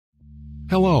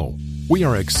Hello. We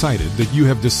are excited that you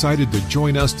have decided to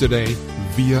join us today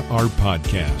via our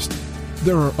podcast.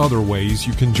 There are other ways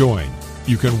you can join.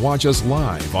 You can watch us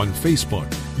live on Facebook,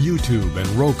 YouTube, and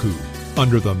Roku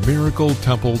under the Miracle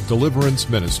Temple Deliverance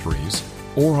Ministries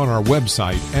or on our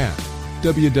website at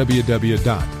www.mtdm.org.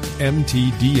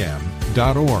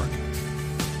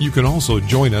 You can also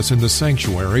join us in the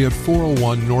sanctuary at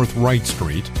 401 North Wright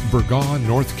Street, Burgaw,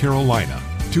 North Carolina,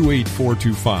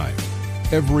 28425,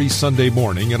 every Sunday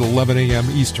morning at 11 a.m.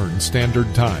 Eastern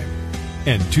Standard Time,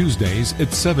 and Tuesdays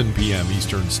at 7 p.m.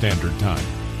 Eastern Standard Time.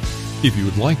 If you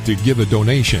would like to give a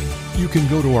donation, you can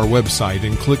go to our website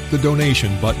and click the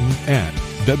donation button at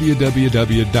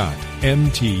www.mtdm.org.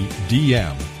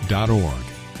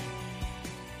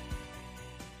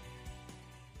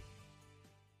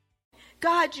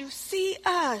 God, you see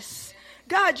us.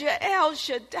 God, you're El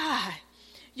Shaddai.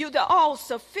 You're the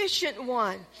all-sufficient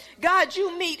one. God,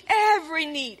 you meet every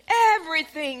need,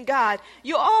 everything, God.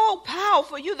 You're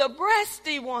all-powerful. You're the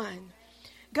breasty one.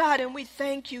 God, and we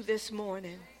thank you this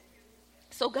morning.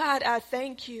 So, God, I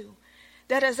thank you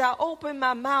that as I open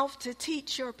my mouth to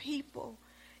teach your people,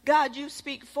 God, you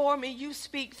speak for me. You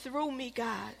speak through me,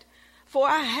 God. For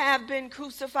I have been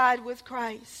crucified with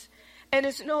Christ, and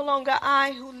it's no longer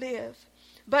I who live,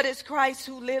 but it's Christ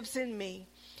who lives in me.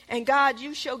 And, God,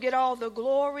 you shall get all the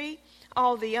glory,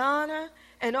 all the honor,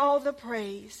 and all the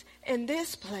praise in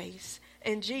this place.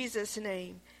 In Jesus'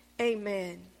 name,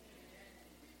 amen.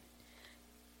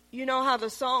 You know how the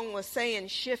song was saying,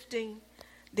 shifting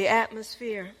the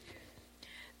atmosphere.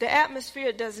 The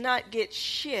atmosphere does not get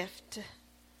shift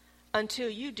until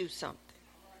you do something.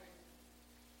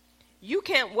 You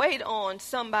can't wait on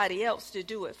somebody else to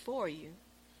do it for you.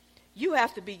 You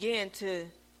have to begin to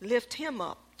lift him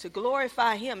up, to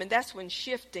glorify him, and that's when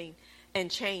shifting and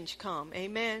change come.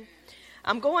 Amen.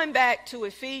 I'm going back to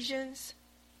Ephesians,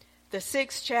 the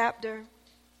 6th chapter,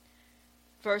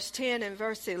 verse 10 and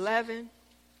verse 11,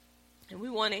 and we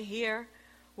want to hear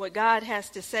what God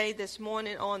has to say this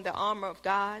morning on the armor of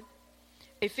God.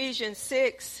 Ephesians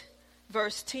 6,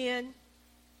 verse 10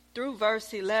 through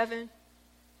verse 11.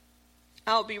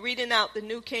 I'll be reading out the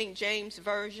New King James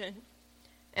Version,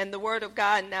 and the Word of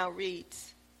God now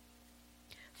reads,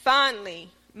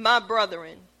 "Finally, my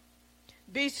brethren,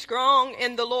 be strong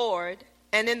in the Lord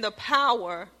and in the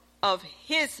power of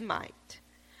his might.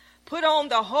 Put on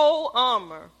the whole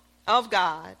armor of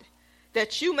God,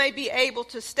 that you may be able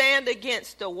to stand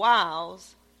against the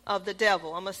wiles of the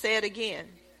devil." I'm going to say it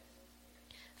again.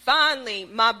 "Finally,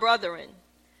 my brethren,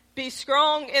 be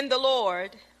strong in the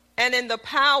Lord and in the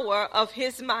power of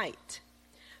his might.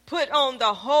 Put on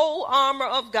the whole armor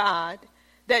of God,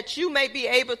 that you may be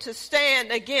able to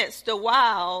stand against the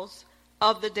wiles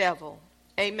of the devil."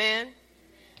 Amen.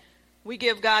 We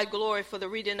give God glory for the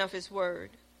reading of his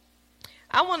word.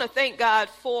 I want to thank God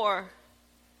for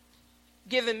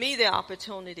giving me the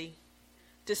opportunity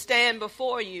to stand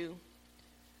before you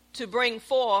to bring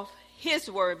forth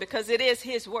his word, because it is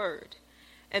his word.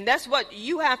 And that's what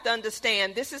you have to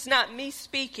understand. This is not me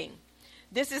speaking.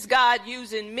 This is God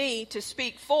using me to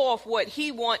speak forth what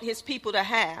he wants his people to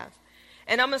have.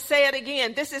 And I'm going to say it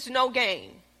again. This is no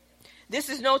game. This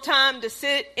is no time to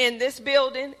sit in this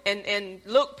building and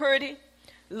look pretty,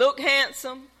 look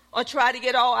handsome, or try to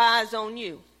get all eyes on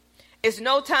you. It's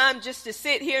no time just to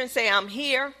sit here and say, I'm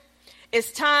here.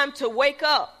 It's time to wake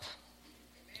up.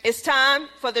 It's time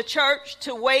for the church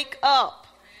to wake up.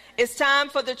 It's time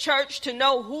for the church to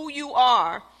know who you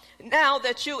are now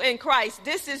that you're in Christ.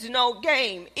 This is no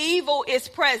game. Evil is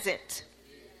present.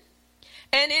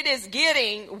 And it is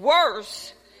getting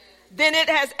worse than it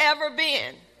has ever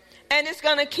been. And it's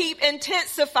going to keep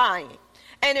intensifying.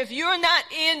 And if you're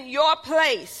not in your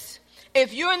place,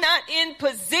 if you're not in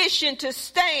position to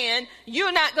stand,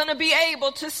 you're not going to be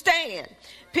able to stand.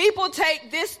 People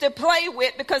take this to play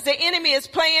with because the enemy is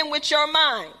playing with your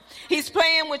mind. He's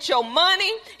playing with your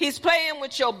money. He's playing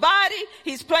with your body.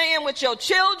 He's playing with your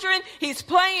children. He's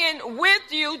playing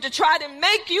with you to try to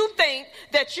make you think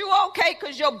that you okay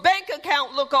because your bank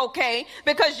account look okay,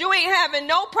 because you ain't having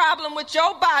no problem with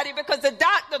your body because the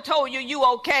doctor told you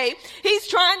okay. He's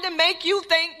trying to make you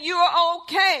think you're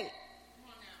okay.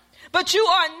 But you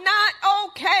are not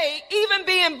okay even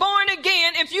being born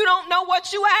again if you don't know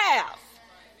what you have.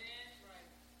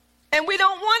 And we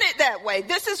don't want it that way.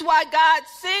 This is why God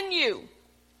sent you,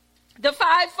 the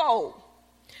fivefold,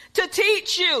 to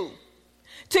teach you,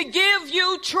 to give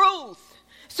you truth,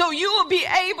 so you will be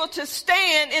able to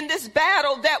stand in this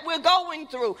battle that we're going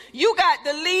through. You got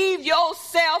to leave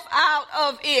yourself out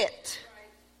of it.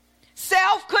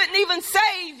 Self couldn't even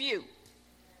save you.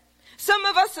 Some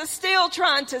of us are still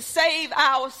trying to save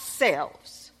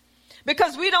ourselves.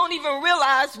 because we don't even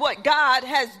realize what God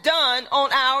has done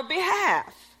on our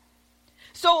behalf.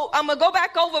 So I'm going to go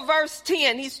back over verse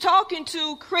 10. He's talking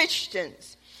to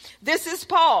Christians. This is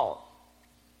Paul.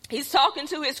 He's talking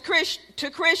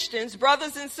to Christians,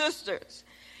 brothers and sisters.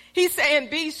 He's saying,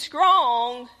 be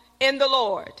strong in the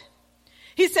Lord.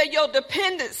 He said, your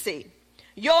dependency,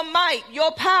 your might,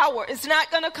 your power is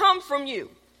not going to come from you.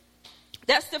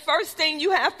 That's the first thing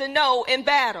you have to know in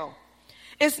battle.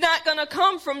 It's not going to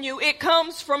come from you. It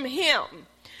comes from him.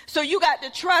 So you got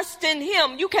to trust in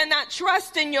him. You cannot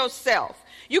trust in yourself.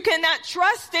 You cannot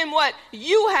trust in what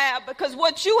you have, because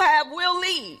what you have will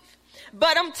leave.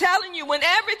 But I'm telling you, when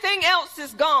everything else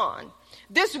is gone,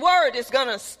 this word is going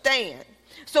to stand.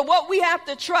 So what we have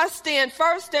to trust in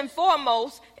first and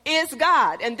foremost is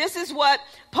God. And this is what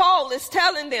Paul is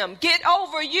telling them. Get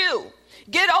over you.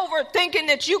 Get over thinking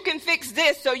that you can fix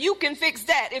this or you can fix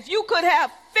that. If you could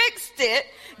have fixed it,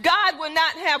 God would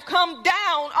not have come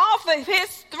down off of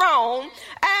his throne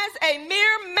as a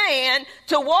mere man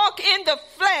to walk in the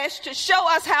flesh to show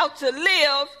us how to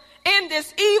live in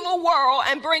this evil world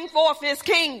and bring forth his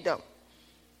kingdom.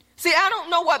 See, I don't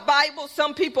know what Bible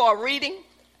some people are reading.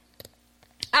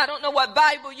 I don't know what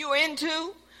Bible you're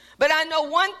into. But I know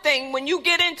one thing, when you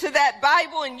get into that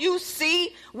Bible and you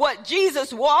see what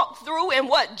Jesus walked through and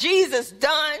what Jesus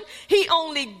done, he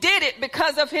only did it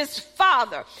because of his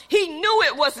Father. He knew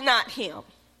it was not him.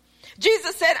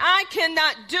 Jesus said, I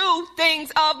cannot do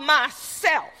things of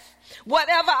myself.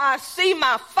 Whatever I see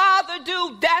my Father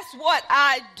do, that's what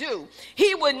I do.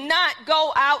 He would not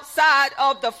go outside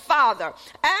of the Father.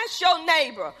 Ask your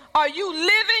neighbor, are you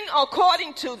living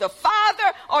according to the Father,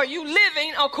 or are you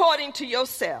living according to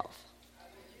yourself?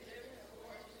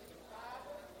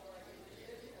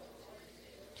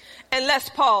 And let's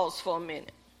pause for a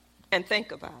minute and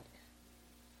think about it.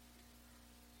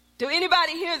 Do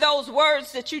anybody hear those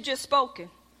words that you just spoken?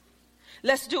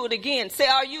 Let's do it again. Say,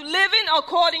 are you living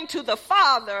according to the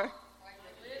Father,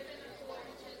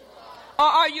 or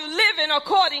are you living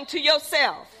according to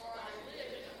yourself?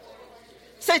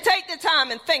 Say, take the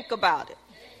time and think about it.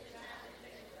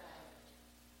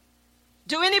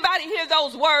 Do anybody hear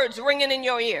those words ringing in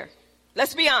your ear?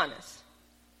 Let's be honest.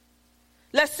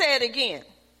 Let's say it again.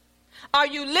 Are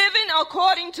you living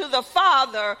according to the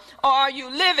Father, or are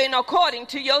you living according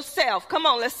to yourself? Come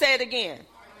on, let's say it again.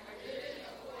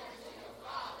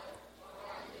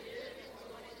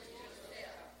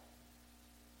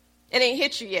 It ain't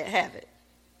hit you yet, have it?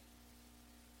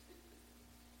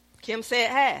 Kim said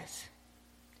it has.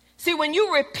 See, when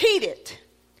you repeat it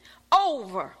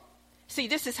over, see,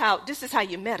 this is how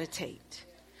you meditate.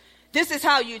 This is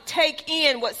how you take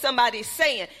in what somebody's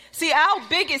saying. See, our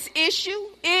biggest issue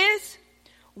is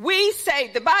we say,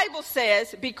 the Bible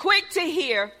says, be quick to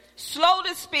hear, slow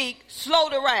to speak, slow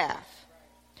to wrath.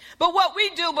 But what we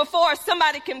do before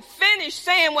somebody can finish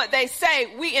saying what they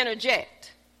say, we interject.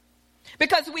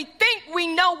 Because we think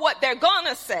we know what they're going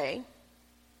to say,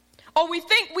 or we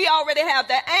think we already have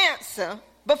the answer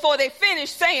before they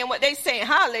finish saying what they're saying.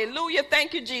 Hallelujah.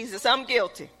 Thank you, Jesus. I'm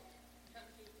guilty.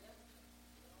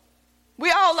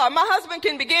 We all are. My husband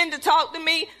can begin to talk to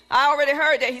me. I already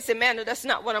heard that. He said, man, that's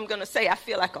not what I'm going to say. I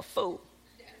feel like a fool.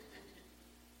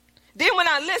 Then when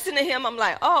I listen to him, I'm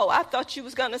like, oh, I thought you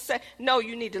was going to say, no,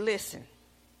 you need to listen.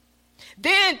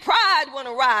 Then pride want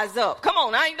to rise up. Come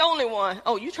on, I ain't the only one.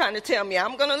 Oh, you trying to tell me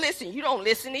I'm going to listen. You don't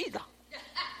listen either.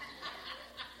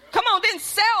 Come on, then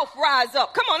self rise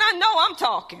up. Come on, I know I'm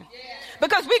talking.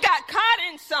 Because we got caught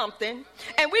in something,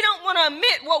 and we don't want to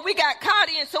admit what we got caught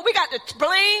in, so we got to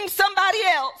blame somebody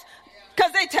else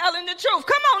because they telling the truth.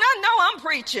 Come on, I know I'm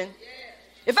preaching.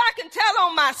 If I can tell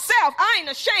on myself, I ain't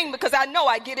ashamed because I know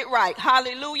I get it right.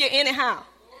 Hallelujah, anyhow.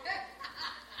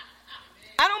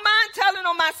 I don't mind telling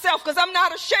on myself because I'm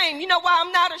not ashamed. You know why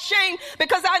I'm not ashamed?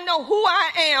 Because I know who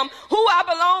I am, who I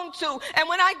belong to. And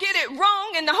when I get it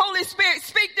wrong and the Holy Spirit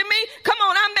speak to me, come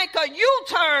on, I make a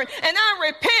U-turn and I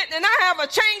repent and I have a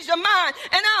change of mind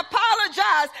and I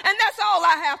apologize. And that's all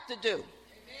I have to do.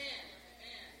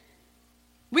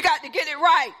 We got to get it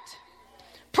right.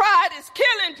 Pride is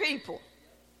killing people.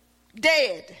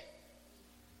 Dead.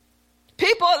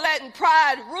 People are letting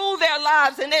pride rule their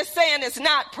lives, and they're saying it's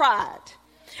not pride.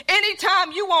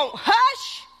 Anytime you won't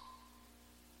hush,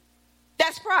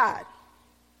 that's pride.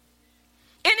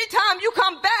 Anytime you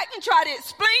come back and try to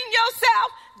explain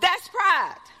yourself, that's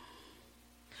pride.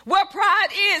 Where pride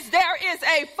is, there is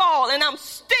a fall. And I'm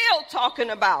still talking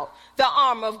about the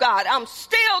armor of God. I'm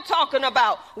still talking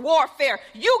about warfare.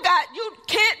 You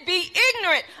can't be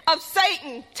ignorant of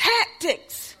Satan's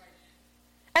tactics.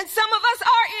 And some of us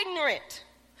are ignorant.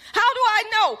 How do I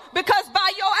know? Because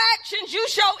by your actions, you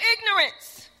show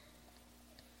ignorance.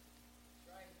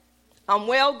 I'm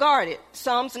well guarded.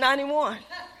 Psalms 91.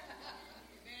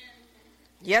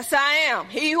 Yes, I am.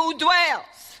 He who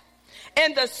dwells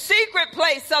in the secret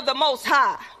place of the Most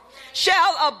High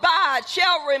shall abide,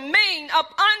 shall remain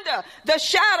up under the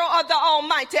shadow of the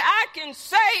Almighty. I can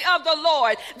say of the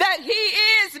Lord that he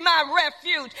is my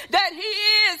refuge, that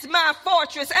he is my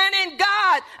fortress, and in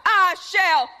God I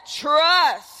shall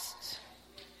trust.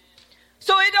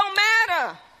 So it don't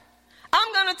matter.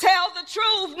 I'm going to tell the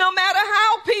truth no matter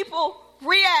how people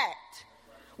react.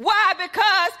 Why?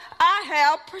 Because I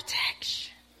have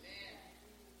protection.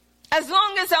 As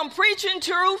long as I'm preaching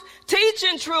truth,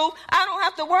 teaching truth, I don't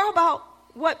have to worry about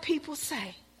what people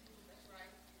say.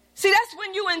 See, that's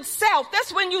when you're in self.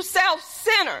 That's when you're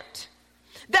self-centered.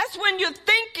 That's when you're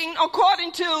thinking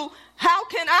according to how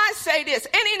can I say this?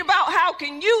 It ain't about how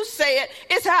can you say it.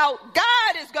 It's how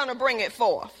God is going to bring it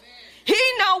forth. He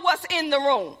knows what's in the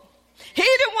room. He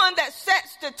the one that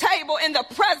sets the table in the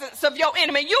presence of your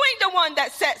enemy. You ain't the one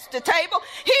that sets the table.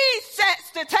 He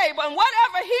sets the table. And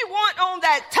whatever he wants on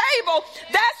that table,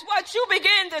 that's what you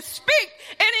begin to speak.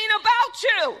 It ain't about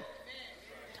you.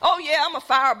 Oh, yeah, I'm a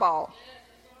fireball.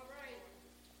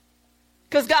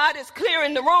 Because God is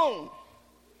clearing the room.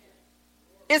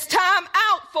 It's time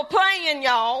out for playing,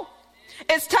 y'all.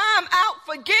 It's time out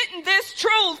for getting this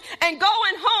truth and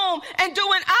going home and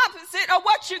doing opposite of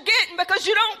what you're getting because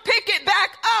you don't pick it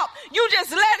back up. You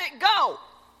just let it go.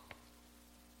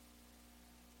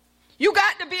 You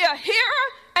got to be a hearer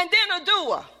and then a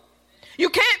doer. You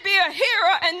can't be a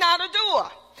hearer and not a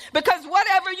doer. Because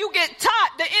whatever you get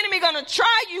taught, the enemy going to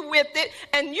try you with it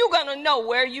and you're going to know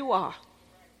where you are.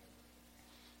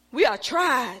 We are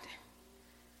tried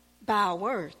by our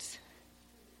words.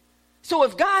 So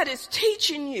if God is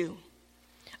teaching you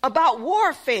about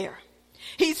warfare,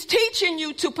 he's teaching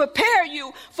you to prepare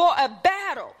you for a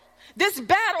battle. This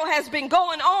battle has been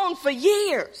going on for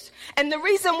years. And the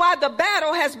reason why the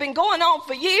battle has been going on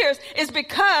for years is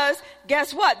because,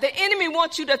 guess what? The enemy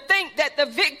wants you to think that the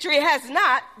victory has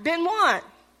not been won.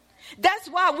 That's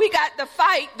why we got to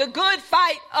fight the good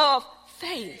fight of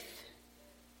faith.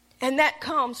 And that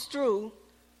comes through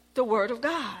the word of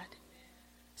God.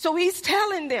 So he's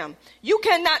telling them, you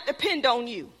cannot depend on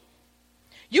you.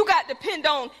 You got to depend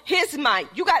on his might.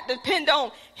 You got to depend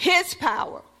on his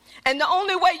power. And the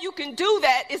only way you can do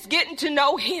that is getting to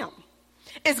know him.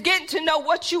 It's getting to know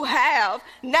what you have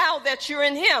now that you're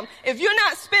in him. If you're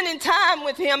not spending time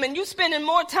with him and you're spending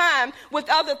more time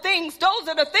with other things, those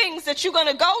are the things that you're going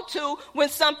to go to when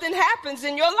something happens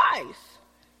in your life.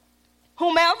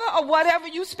 Whomever or whatever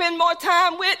you spend more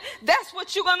time with, that's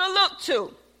what you're going to look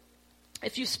to.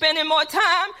 If you're spending more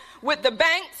time with the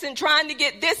banks and trying to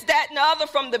get this, that, and the other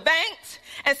from the banks,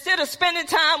 instead of spending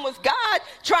time with God,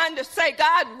 trying to say,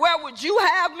 God, where would you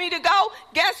have me to go?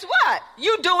 Guess what?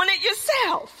 You're doing it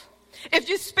yourself. If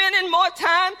you're spending more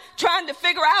time trying to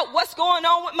figure out what's going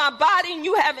on with my body and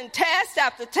you having test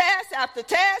after test after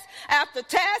test after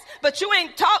test, but you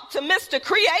ain't talked to Mr.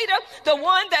 Creator, the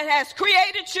one that has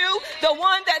created you, the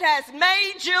one that has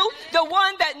made you, the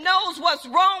one that knows what's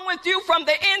wrong with you from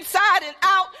the inside and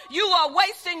out, you are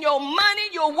wasting your money,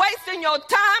 you're wasting your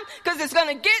time because it's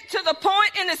going to get to the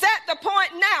point and it's at the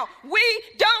point now. We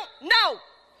don't know.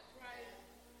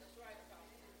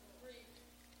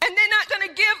 And they're not going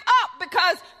to give up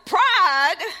because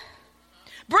pride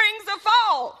brings a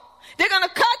fall. They're going to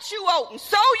cut you open,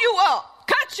 sew you up,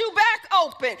 cut you back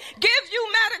open, give you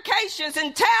medications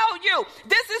and tell you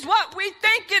this is what we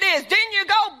think it is. Then you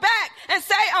go back and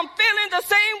say, I'm feeling the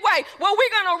same way. Well,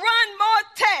 we're going to run more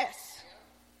tests.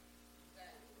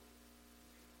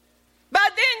 By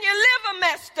then your liver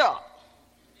messed up.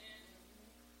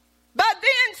 But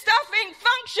then stuff ain't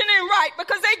functioning right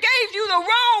because they gave you the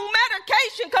wrong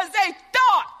medication because they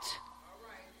thought.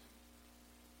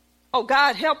 Oh,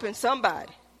 God helping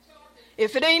somebody.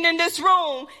 If it ain't in this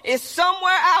room, it's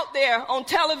somewhere out there on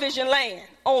television land,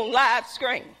 on live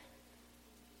screen.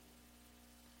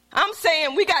 I'm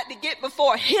saying we got to get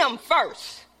before him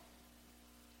first.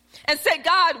 And say,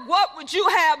 God, what would you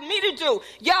have me to do?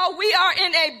 Y'all, we are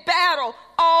in a battle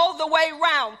all the way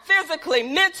around. Physically,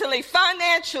 mentally,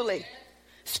 financially,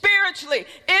 spiritually.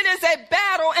 It is a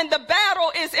battle, and the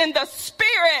battle is in the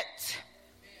spirit.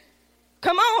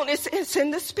 Come on, it's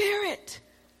in the spirit.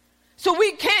 So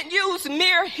we can't use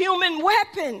mere human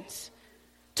weapons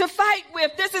to fight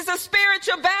with. This is a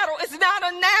spiritual battle. It's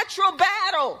not a natural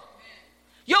battle.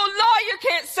 Your lawyer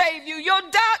can't save you. Your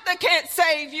doctor can't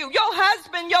save you. Your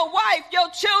husband, your wife, your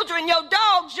children, your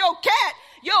dogs, your cat,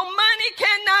 your money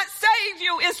cannot save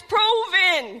you. It's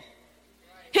proven.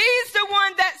 He's the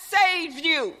one that saved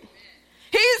you.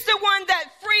 He's the one that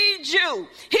freed you.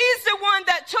 He's the one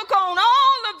that took on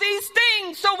all of these things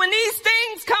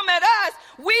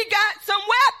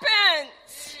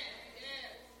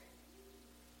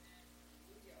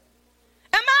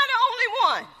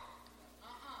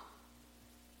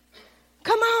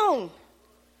on.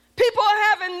 People are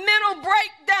having mental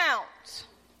breakdowns.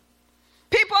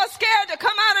 People are scared to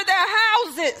come out of their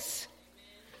houses.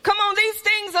 Come on, these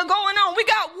things are going on. We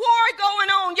got war going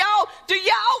on, y'all. Do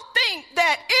y'all think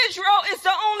that Israel is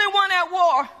the only one at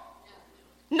war?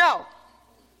 No.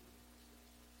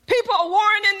 People are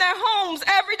warring in their homes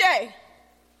every day,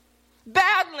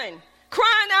 battling,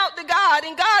 crying out to God,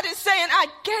 and God is saying, I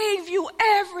gave you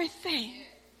everything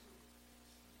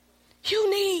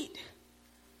you need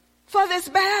for this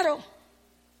battle.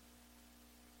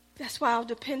 That's why our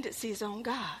dependency is on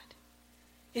God.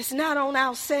 It's not on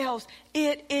ourselves.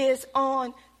 It is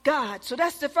on God. So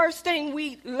that's the first thing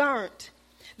we learned.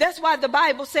 That's why the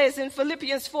Bible says in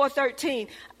Philippians 4:13,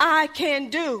 I can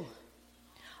do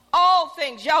all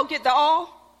things. Y'all get the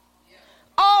all?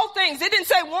 All things. It didn't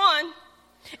say one.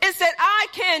 It said, I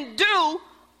can do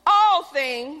all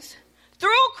things through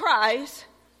Christ,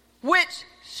 which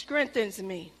strengthens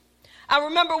me. I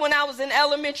remember when I was in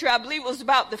elementary, I believe it was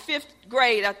about the 5th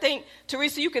grade. I think,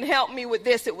 Teresa, you can help me with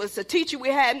this. It was a teacher we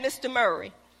had, Mr.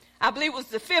 Murray. I believe it was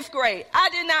the 5th grade. I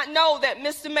did not know that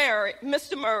Mr.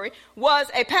 Murray was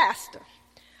a pastor.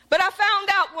 But I found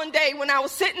out one day when I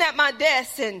was sitting at my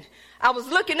desk and I was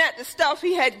looking at the stuff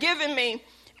he had given me,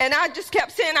 and I just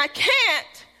kept saying, I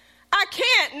can't.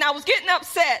 And I was getting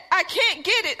upset. I can't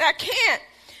get it. I can't.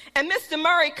 And Mr.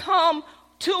 Murray come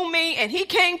to me, and he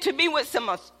came to me with some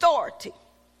authority.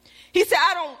 He said,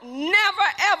 I don't never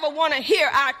ever want to hear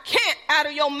I can't out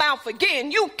of your mouth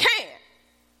again. You can.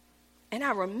 And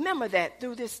I remember that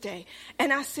through this day.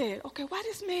 And I said, okay, why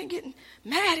this man getting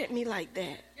mad at me like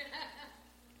that?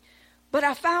 But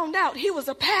I found out he was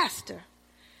a pastor.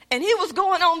 And he was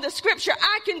going on the scripture,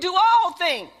 I can do all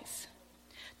things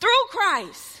through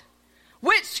Christ,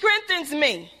 which strengthens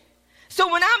me.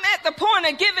 So when I'm at the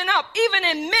point of giving up, even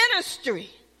in ministry,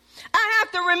 I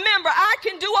have to remember I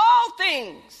can do all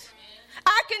things.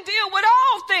 I can deal with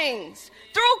all things.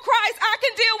 Through Christ, I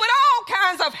can deal with all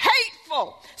kinds of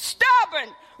hateful,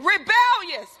 stubborn,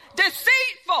 rebellious,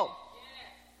 deceitful,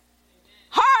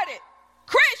 hearted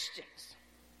Christians.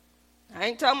 I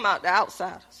ain't talking about the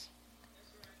outsiders.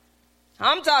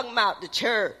 I'm talking about the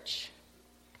church.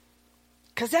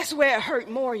 Because that's where it hurt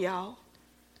more, y'all.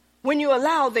 When you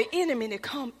allow the enemy to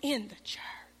come in the church.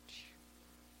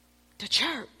 The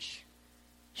church.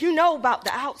 You know about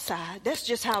the outside. That's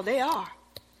just how they are.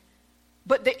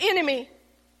 But the enemy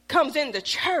comes in the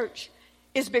church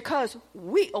is because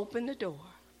we open the door.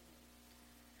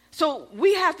 So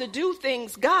we have to do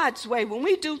things God's way. When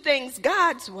we do things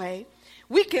God's way,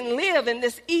 we can live in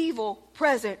this evil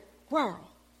present world.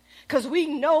 Because we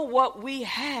know what we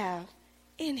have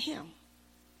in him.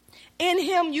 In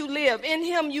him you live. In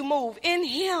him you move. In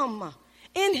him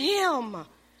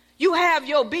you have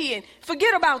your being.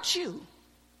 Forget about you.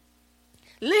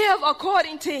 Live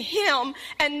according to him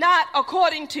and not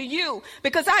according to you.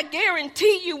 Because I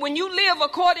guarantee you, when you live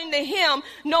according to him,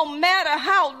 no matter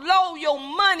how low your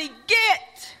money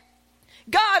get,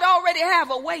 God already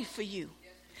have a way for you.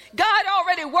 God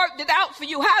already worked it out for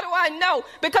you. How do I know?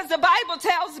 Because the Bible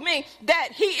tells me that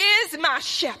he is my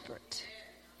shepherd,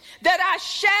 that I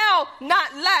shall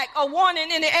not lack a want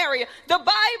in any area. The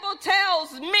Bible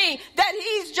tells me that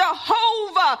he's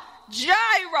Jehovah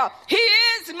Jireh. He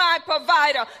is my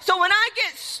provider. So when I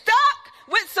get stuck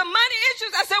with some money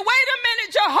issues, I say, wait a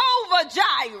minute,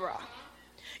 Jehovah Jireh.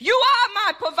 You are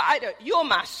my provider. You're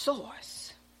my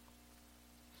source.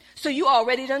 So you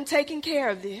already done taken care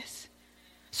of this.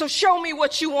 So show me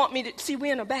what you want me to see.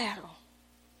 We're in a battle.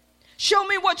 Show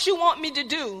me what you want me to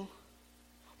do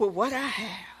with what I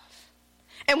have.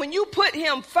 And when you put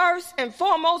him first and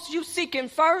foremost, you seeking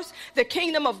first the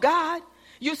kingdom of God.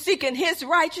 You seeking his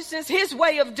righteousness, his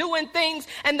way of doing things.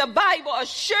 And the Bible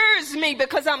assures me,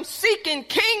 because I'm seeking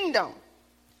kingdom,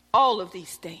 all of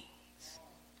these things.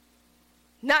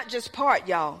 Not just part,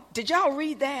 y'all. Did y'all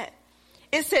read that?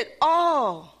 It said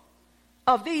all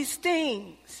of these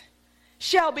things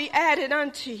shall be added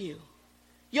unto you.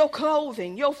 Your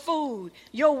clothing, your food,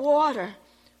 your water,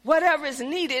 whatever is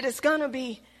needed is going to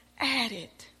be added.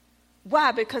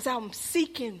 Why? Because I'm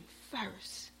seeking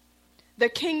first the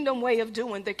kingdom way of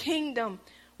doing, the kingdom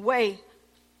way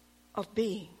of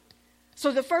being.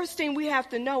 So the first thing we have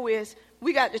to know is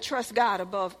we got to trust God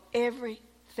above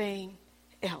everything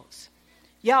else.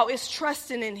 Y'all, it's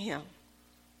trusting in him.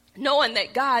 Knowing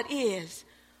that God is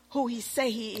who he say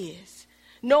he is.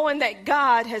 Knowing that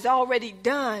God has already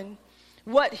done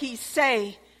what he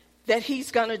say that he's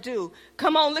going to do.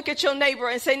 Come on, look at your neighbor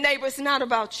and say, neighbor, it's not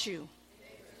about you.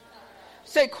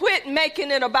 Say, quit making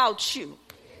it about you.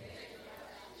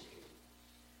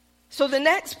 So the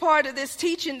next part of this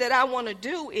teaching that I want to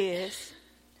do is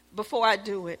before I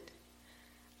do it,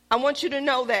 I want you to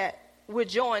know that we're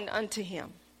joined unto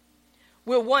him.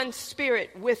 We're one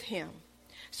spirit with him.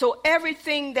 So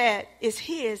everything that is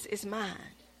his is mine.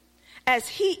 As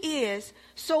he is,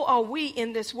 so are we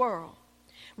in this world.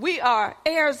 We are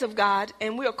heirs of God,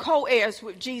 and we are co-heirs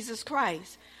with Jesus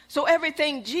Christ. So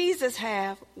everything Jesus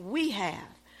have, we have.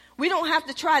 We don't have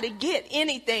to try to get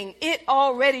anything. It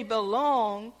already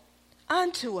belongs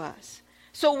unto us.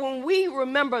 So when we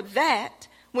remember that,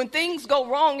 when things go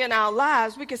wrong in our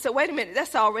lives, we can say, wait a minute,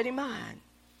 that's already mine.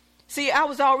 See, I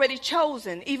was already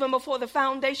chosen even before the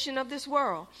foundation of this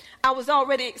world. I was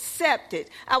already accepted.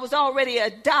 I was already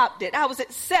adopted. I was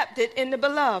accepted in the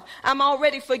beloved. I'm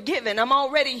already forgiven. I'm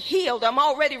already healed. I'm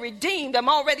already redeemed. I'm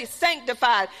already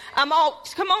sanctified. Come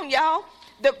on, y'all.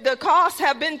 The costs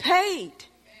have been paid.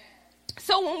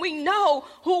 So when we know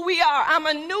who we are, I'm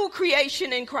a new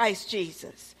creation in Christ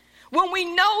Jesus. When we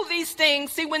know these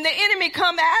things, see, when the enemy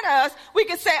come at us, we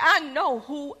can say, I know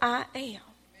who I am.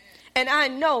 And I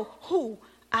know who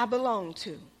I belong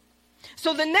to.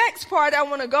 So the next part I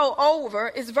want to go over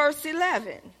is verse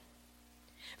 11.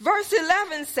 Verse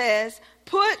 11 says,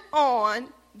 put on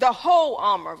the whole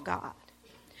armor of God.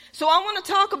 So I want to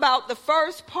talk about the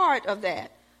first part of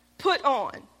that. Put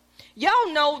on.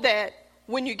 Y'all know that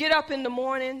when you get up in the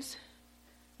mornings,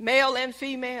 male and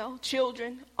female,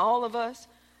 children, all of us,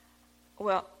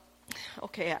 well,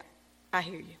 okay, I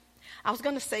hear you. I was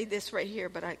going to say this right here,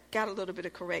 but I got a little bit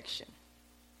of correction.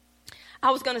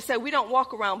 I was going to say we don't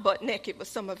walk around butt naked, but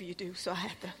some of you do, so I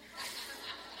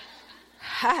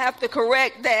have to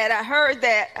correct that. I heard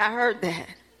that.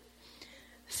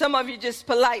 Some of you just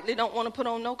politely don't want to put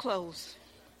on no clothes.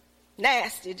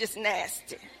 Nasty, just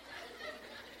nasty.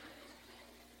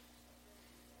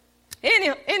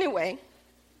 Anyway,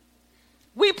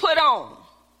 we put on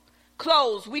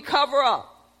clothes, we cover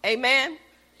up. Amen.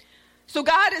 So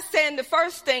God is saying the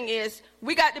first thing is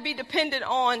we got to be dependent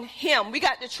on him. We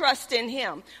got to trust in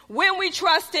him. When we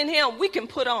trust in him, we can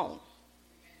put on.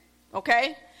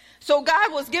 Okay? So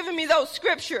God was giving me those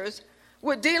scriptures.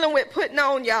 We're dealing with putting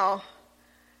on, y'all.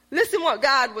 Listen what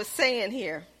God was saying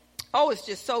here. Oh, it's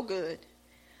just so good.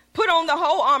 Put on the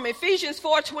whole armor. Ephesians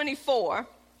 4:24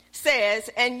 says,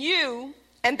 and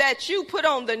that you put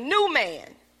on the new man.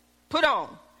 Put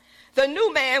on. The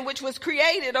new man, which was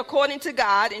created according to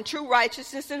God in true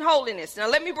righteousness and holiness. Now,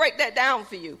 let me break that down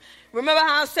for you. Remember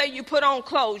how I say you put on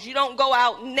clothes. You don't go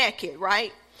out naked,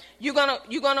 right? You're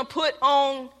gonna put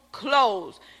on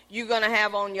clothes. You're going to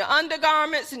have on your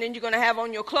undergarments, and then you're going to have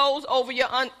on your clothes over your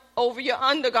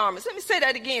undergarments. Let me say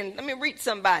that again. Let me read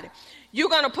somebody. You're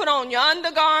going to put on your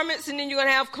undergarments, and then you're going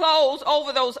to have clothes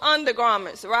over those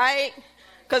undergarments, right?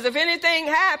 Because if anything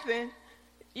happened,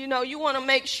 you want to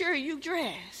make sure you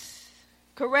dress.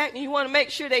 Correct? And you want to make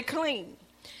sure they clean.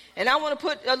 And I want to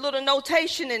put a little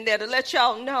notation in there to let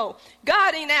y'all know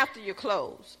God ain't after your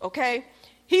clothes, okay?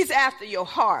 He's after your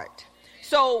heart.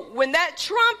 So when that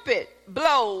trumpet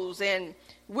blows and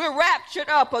we're raptured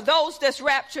up, or those that's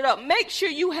raptured up, make sure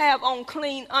you have on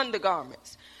clean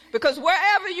undergarments. Because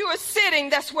wherever you are sitting,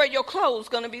 that's where your clothes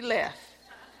going to be left.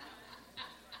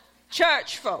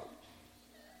 Church folk,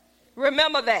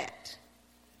 remember that,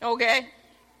 okay?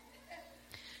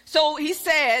 So he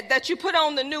said that you put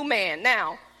on the new man.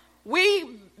 Now,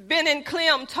 we've been in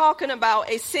Clem talking about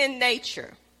a sin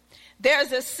nature.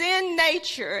 There's a sin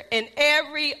nature in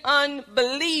every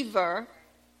unbeliever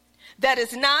that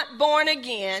is not born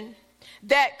again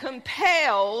that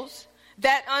compels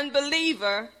that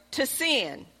unbeliever to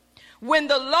sin. When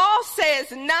the law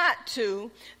says not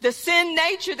to, the sin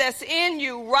nature that's in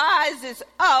you rises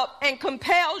up and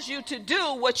compels you to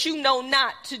do what you know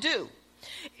not to do.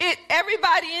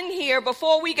 Everybody in here,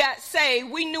 before we got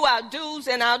saved, we knew our do's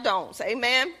and our don'ts.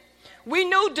 Amen. We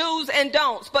knew do's and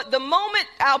don'ts. But the moment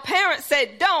our parents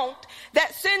said don't,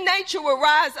 that sin nature will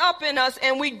rise up in us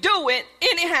and we do it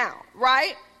anyhow,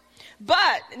 right?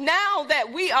 But now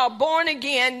that we are born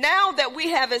again, now that we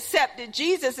have accepted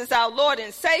Jesus as our Lord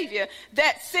and Savior,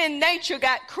 that sin nature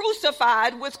got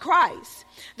crucified with Christ.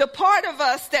 The part of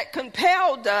us that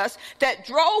compelled us, that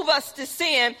drove us to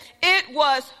sin, it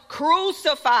was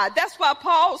crucified. That's why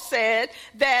Paul said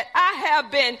that I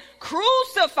have been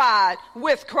crucified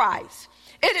with Christ.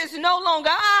 It is no longer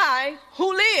I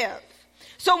who live.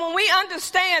 So when we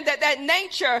understand that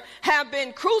nature have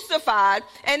been crucified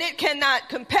and it cannot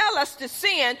compel us to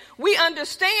sin, we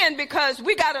understand because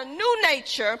we got a new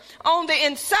nature on the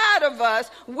inside of us,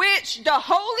 which the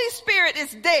Holy Spirit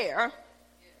is there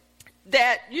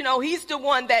that, he's the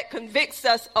one that convicts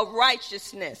us of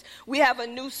righteousness. We have a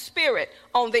new spirit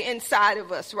on the inside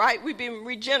of us, right? We've been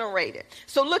regenerated.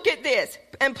 So look at this,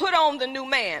 and put on the new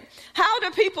man. How do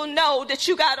people know that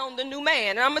you got on the new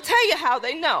man? And I'm going to tell you how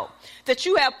they know that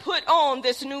you have put on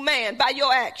this new man: by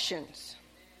your actions,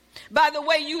 by the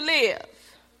way you live,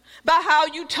 by how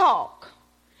you talk.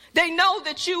 They know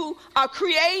that you are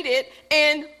created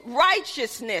in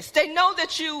righteousness. They know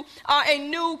that you are a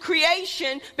new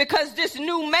creation because this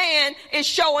new man is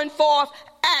showing forth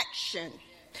action.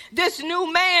 This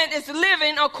new man is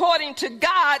living according to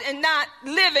God and not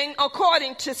living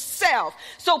according to self.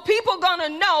 So people are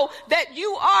going to know that you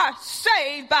are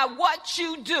saved by what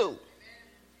you do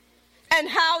and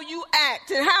how you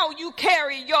act and how you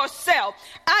carry yourself.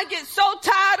 I get so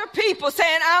tired of people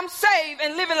saying I'm saved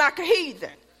and living like a heathen.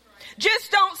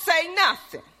 Just don't say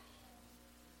nothing.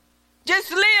 Just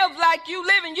live like you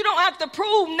live, and you don't have to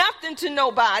prove nothing to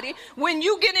nobody. When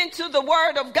you get into the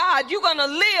word of God, you're going to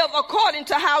live according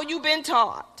to how you've been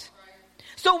taught.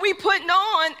 So we putting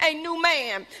on a new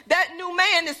man. That new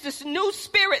man is this new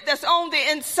spirit that's on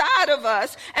the inside of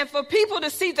us. And for people to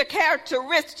see the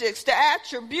characteristics, the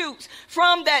attributes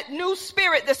from that new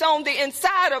spirit that's on the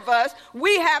inside of us,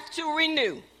 we have to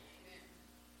renew.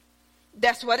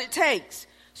 That's what it takes.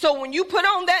 So when you put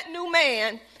on that new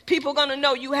man, people are going to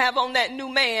know you have on that new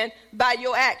man by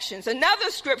your actions. Another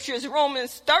scripture is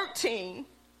Romans 13,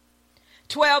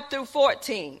 12 through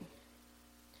 14.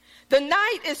 The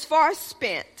night is far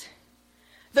spent.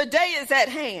 The day is at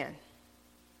hand.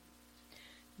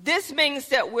 This means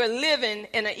that we're living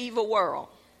in an evil world.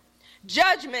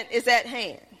 Judgment is at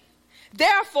hand.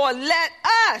 Therefore, let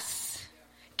us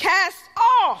cast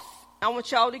off. I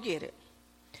want y'all to get it.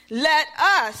 Let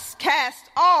us cast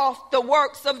off the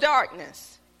works of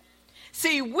darkness.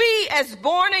 See, we as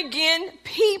born again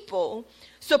people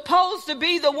supposed to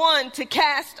be the one to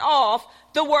cast off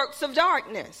the works of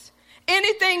darkness.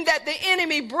 Anything that the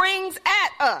enemy brings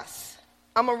at us.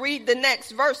 I'm going to read the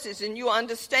next verses and you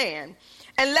understand.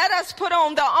 And let us put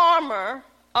on the armor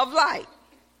of light.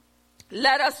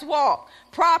 Let us walk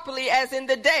properly as in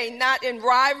the day, not in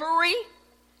rivalry.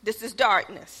 This is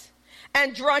darkness.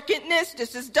 And drunkenness,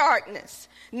 this is darkness.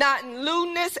 Not in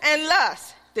lewdness and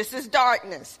lust, this is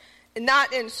darkness.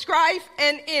 Not in strife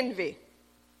and envy.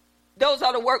 Those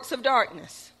are the works of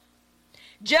darkness.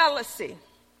 Jealousy,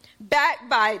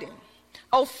 backbiting,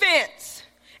 offense,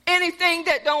 anything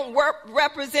that don't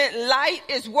represent light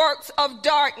is works of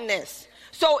darkness.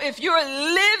 So if you're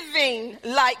living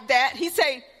like that, he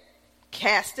say,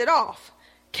 cast it off,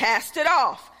 cast it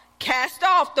off. Cast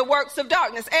off the works of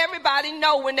darkness. Everybody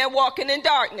know when they're walking in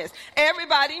darkness.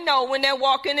 Everybody know when they're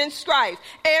walking in strife.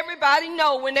 Everybody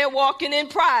know when they're walking in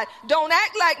pride. Don't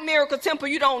act like Miracle Temple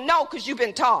you don't know because you've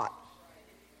been taught.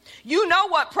 You know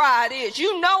what pride is.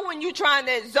 You know when you're trying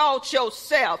to exalt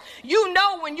yourself. You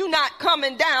know when you're not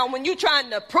coming down, when you're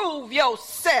trying to prove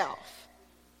yourself.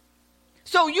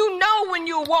 So you know when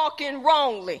you're walking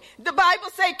wrongly. The Bible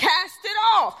say cast it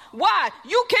off. Why?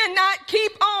 You cannot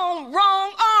keep on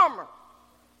wrong armor.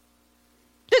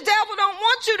 The devil don't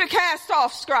want you to cast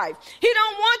off strife. He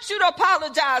don't want you to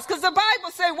apologize because the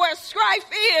Bible say where strife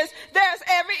is, there's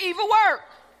every evil work.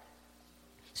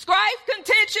 Strife,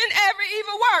 contention, every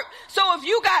evil work. So if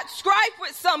you got strife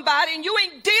with somebody and you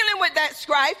ain't dealing with that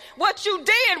strife, what you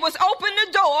did was open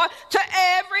the door to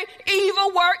every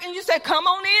evil work and you said, come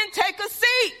on in, take a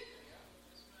seat.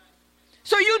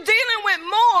 So you're dealing with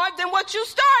more than what you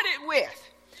started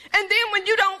with. And then when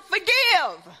you don't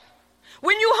forgive,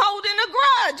 when you holding a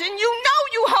grudge and you know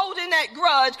you holding that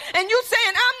grudge and you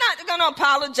saying, I'm not going to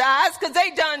apologize because they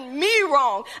done me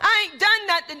wrong. I ain't done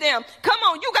nothing to them. Come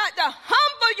on, you got to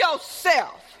humble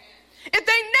yourself. If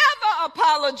they never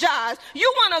apologize,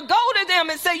 you want to go to them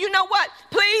and say, you know what?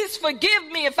 Please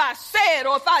forgive me if I said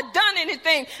or if I done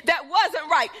anything that wasn't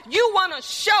right. You want to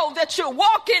show that you're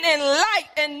walking in light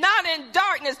and not in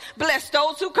darkness. Bless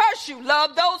those who curse you.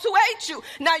 Love those who hate you.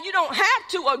 Now, you don't have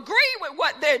to agree with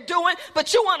what they're doing,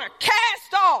 but you want to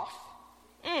cast off.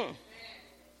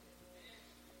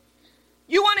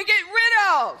 You want to get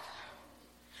rid of.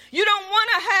 You don't want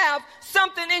to have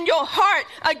something in your heart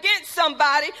against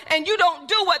somebody and you don't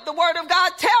do what the word of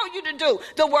God tell you to do.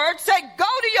 The word say, go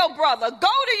to your brother, go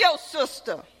to your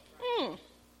sister.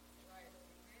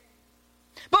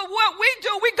 But what we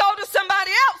do, we go to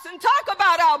somebody else and talk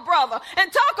about our brother and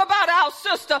talk about our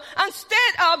sister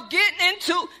instead of getting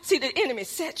into, see, the enemy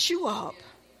sets you up.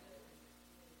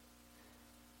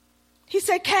 He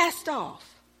said, cast off.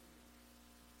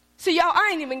 See, y'all, I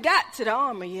ain't even got to the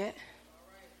armor yet.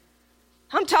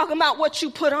 I'm talking about what you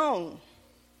put on.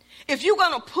 If you're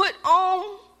going to put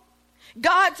on,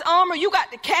 God's armor, you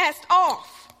got to cast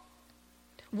off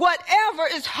whatever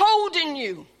is holding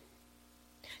you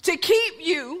to keep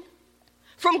you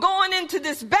from going into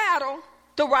this battle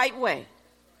the right way.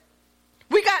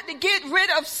 We got to get rid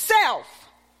of self.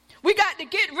 We got to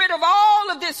get rid of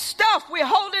all of this stuff we're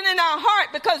holding in our heart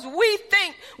because we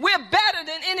think we're better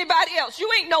than anybody else. You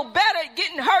ain't no better at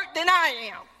getting hurt than I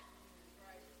am.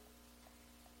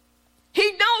 He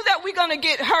knows that we're going to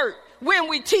get hurt when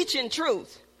we teaching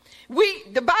truth.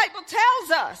 The Bible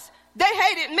tells us they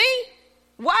hated me.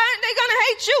 Why aren't they going to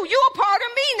hate you? You're a part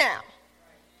of me now.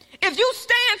 If you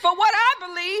stand for what I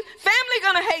believe, family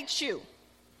going to hate you.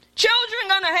 Children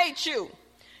going to hate you.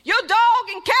 Your dog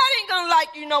and cat ain't going to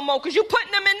like you no more because you're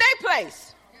putting them in their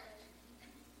place.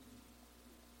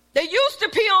 They used to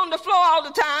pee on the floor all the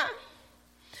time.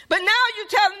 But now you're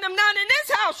telling them, not in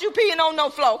this house you peeing on no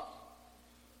floor.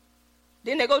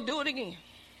 Then they go do it again.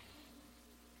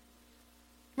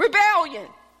 Rebellion,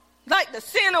 like the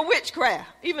sin of witchcraft.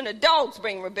 Even the dogs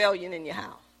bring rebellion in your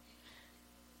house.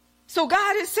 So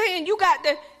God is saying you got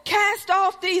to cast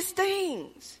off these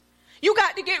things. You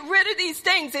got to get rid of these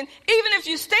things. And even if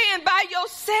you stand by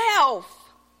yourself,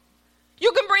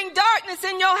 you can bring darkness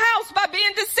in your house by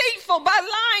being deceitful, by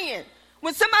lying.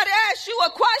 When somebody asks you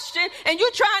a question and you're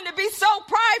trying to be so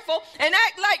prideful and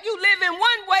act like you live in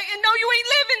one way and no, you ain't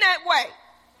living that way.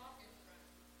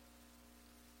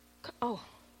 Oh,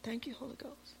 thank you, Holy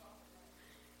Ghost.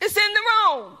 It's in the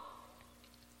wrong.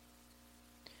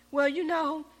 Well, you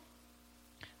know,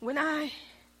 when I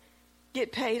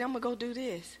get paid, I'm going to go do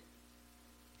this.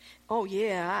 Oh,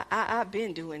 yeah, I've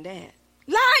been doing that.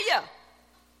 Liar.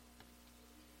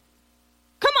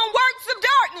 Come on, works of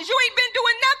darkness. You ain't been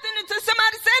doing nothing until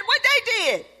somebody said what they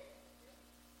did.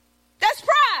 That's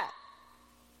pride.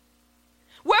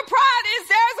 Where pride is,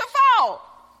 there's a fall.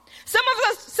 Some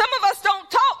of us don't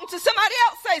talk until somebody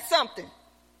else say something.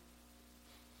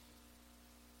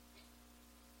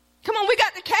 Come on, we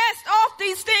got to cast off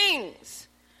these things.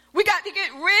 We got to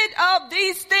get rid of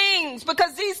these things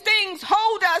because these things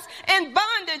hold us in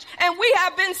bondage and we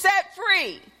have been set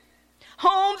free.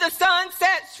 Whom the Son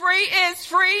sets free is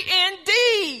free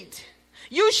indeed.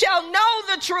 You shall know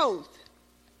the truth.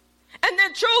 And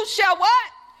the truth shall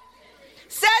what?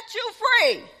 Set you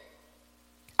free.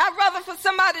 I'd rather for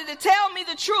somebody to tell me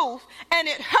the truth and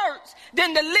it hurts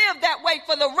than to live that way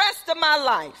for the rest of my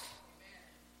life.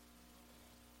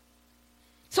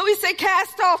 So he said,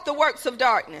 cast off the works of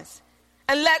darkness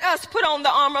and let us put on the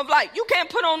armor of light. You can't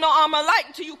put on no armor of light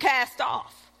until you cast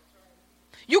off.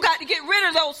 You got to get rid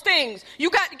of those things. You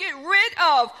got to get rid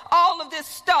of all of this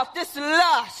stuff, this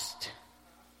lust.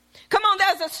 Come on,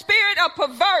 there's a spirit of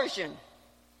perversion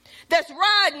that's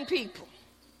riding people.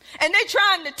 And they're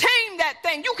trying to tame that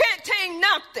thing. You can't tame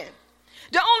nothing.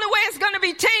 The only way it's going to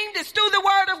be tamed is through the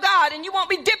word of God. And you won't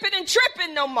be dipping and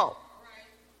tripping no more.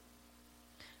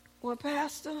 Well,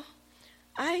 Pastor,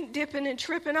 I ain't dipping and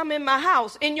tripping. I'm in my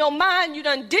house. In your mind, you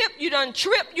done dipped, you done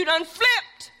tripped, you done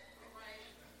flipped.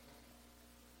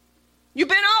 You've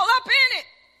been all up in it.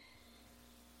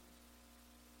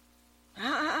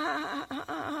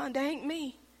 That ain't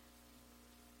me.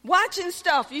 Watching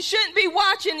stuff you shouldn't be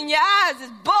watching and your eyes is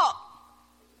buck.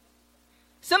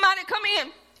 Somebody come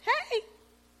in. Hey.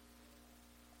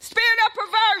 Spirit of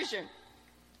perversion.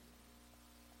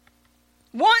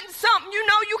 Wanting something you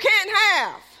know you can't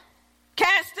have.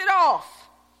 Cast it off.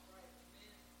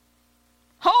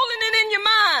 Holding it in your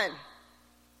mind.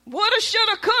 Woulda,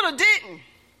 shoulda, coulda, didn't.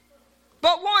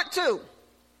 But want to.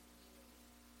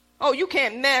 Oh, you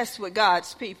can't mess with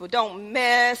God's people. Don't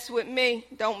mess with me.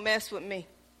 Don't mess with me.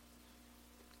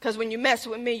 Because when you mess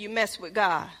with me, you mess with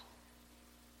God.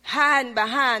 Hiding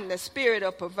behind the spirit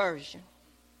of perversion.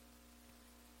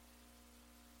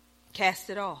 Cast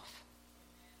it off.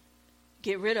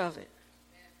 Get rid of it.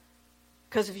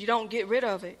 Because if you don't get rid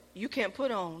of it, you can't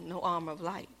put on no armor of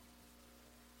light.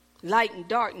 Light and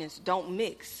darkness don't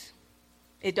mix.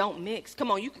 It don't mix. Come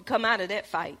on, you can come out of that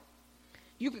fight.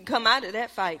 You can come out of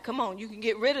that fight. Come on, you can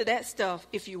get rid of that stuff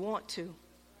if you want to.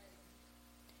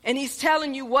 And he's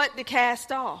telling you what to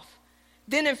cast off.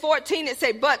 Then in 14 it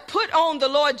say, but put on the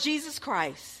Lord Jesus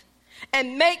Christ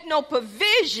and make no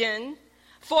provision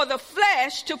for the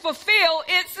flesh to fulfill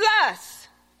its lusts.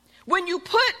 When you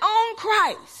put on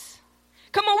Christ,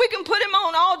 come on, we can put him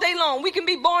on all day long. We can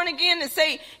be born again and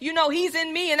say, you know, he's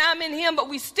in me and I'm in him, but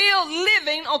we still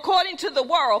living according to the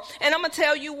world. And I'm going to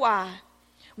tell you why.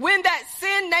 When that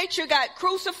sin nature got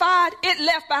crucified, it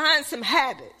left behind some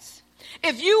habits.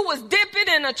 If you was dipping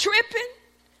and a tripping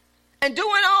and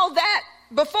doing all that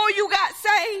before you got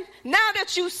saved, now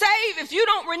that you saved, if you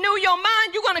don't renew your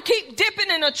mind, you're going to keep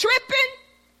dipping and a tripping.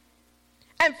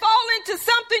 and fall into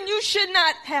something you should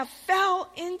not have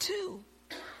fell into.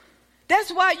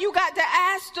 That's why you got to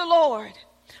ask the Lord,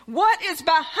 what is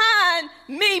behind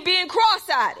me being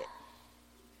cross-eyed?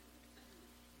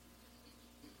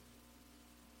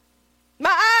 My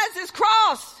eyes is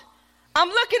crossed. I'm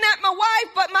looking at my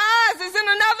wife, but my eyes is in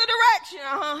another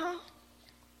direction.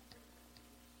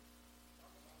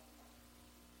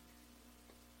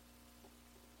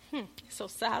 It's so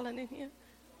silent in here.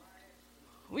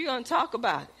 We're going to talk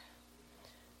about it.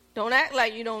 Don't act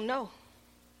like you don't know.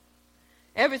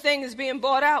 Everything is being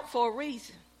brought out for a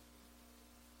reason.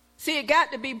 See, it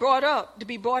got to be brought up to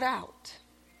be brought out.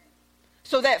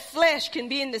 So that flesh can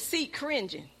be in the seat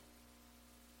cringing.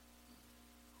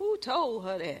 Who told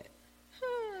her that?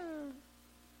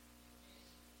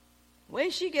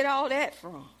 Where'd she get all that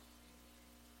from?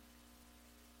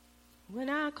 When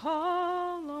I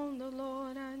call on the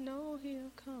Lord, I know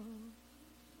he'll come.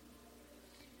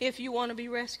 If you want to be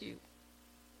rescued.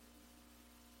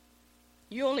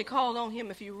 You only call on him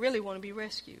if you really want to be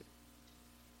rescued.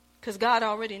 Because God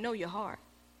already know your heart.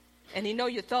 And he know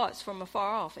your thoughts from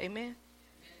afar off. Amen?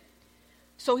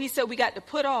 So he said we got to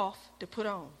put off to put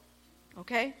on.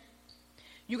 Okay?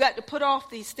 You got to put off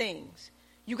these things.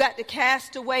 You got to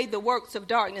cast away the works of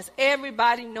darkness.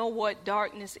 Everybody know what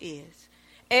darkness is.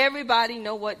 Everybody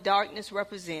know what darkness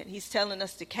represents. He's telling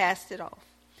us to cast it off.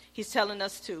 He's telling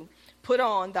us to put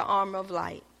on the armor of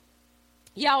light.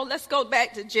 Y'all, let's go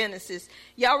back to Genesis.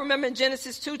 Y'all remember in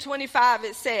Genesis 2:25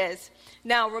 it says,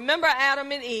 now remember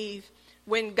Adam and Eve,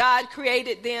 when God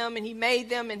created them and he made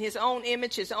them in his own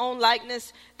image, his own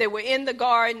likeness. They were in the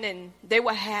garden and they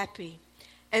were happy.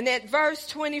 And at verse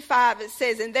 25 it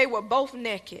says, and they were both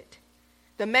naked,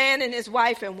 the man and his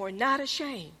wife, and were not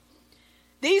ashamed.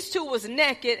 These two was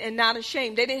naked and not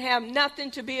ashamed. They didn't have nothing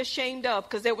to be ashamed of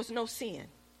because there was no sin.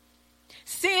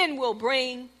 Sin will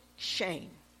bring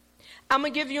shame. I'm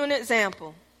going to give you an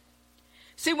example.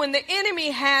 See, when the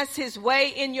enemy has his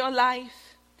way in your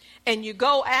life and you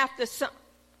go after some...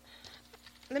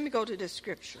 Let me go to this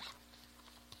scripture.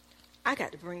 I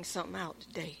got to bring something out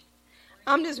today.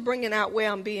 I'm just bringing out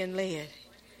where I'm being led.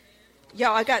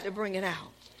 Y'all, I got to bring it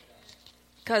out.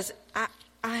 Because I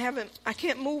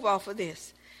can't move off of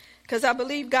this. Because I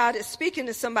believe God is speaking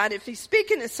to somebody. If he's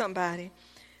speaking to somebody,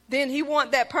 then he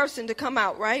wants that person to come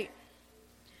out, right?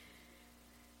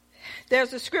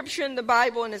 There's a scripture in the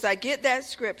Bible, and as I get that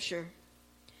scripture,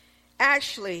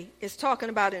 actually it's talking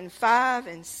about in 5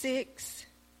 and 6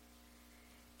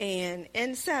 and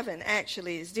in 7,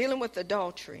 actually. It's dealing with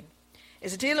adultery.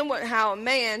 It's dealing with how a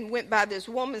man went by this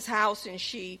woman's house and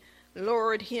she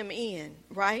lured him in,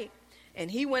 right? And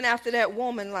he went after that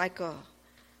woman like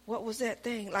what was that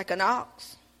thing? Like an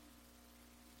ox.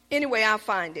 Anyway, I'll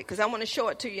find it because I want to show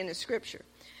it to you in the scripture.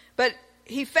 But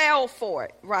he fell for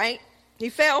it, right? He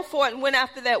fell for it and went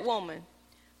after that woman.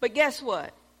 But guess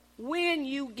what? When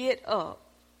you get up,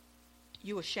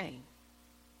 you ashamed.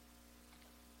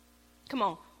 Come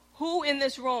on. Who in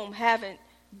this room haven't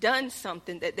done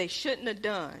something that they shouldn't have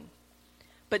done,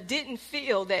 but didn't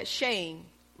feel that shame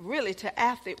really till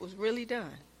after it was really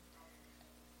done?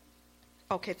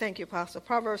 Okay, thank you, Apostle.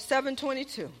 Proverbs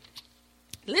 7:22.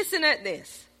 Listen at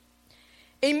this.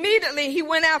 Immediately he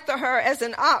went after her as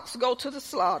an ox go to the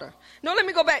slaughter. No, let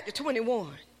me go back to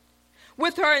 21.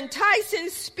 With her enticing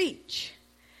speech,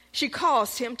 she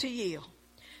caused him to yield.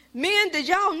 Men, did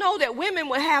y'all know that women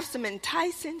will have some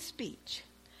enticing speech?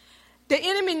 The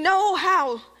enemy know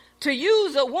how to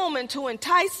use a woman to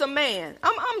entice a man.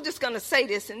 I'm just going to say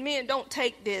this, and men, don't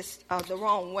take this the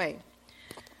wrong way.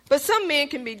 But some men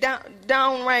can be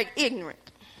downright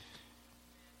ignorant.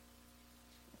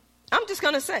 I'm just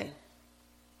going to say,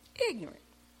 ignorant.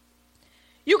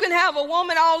 You can have a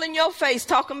woman all in your face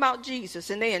talking about Jesus,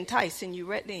 and they enticing you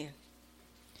right then.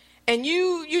 And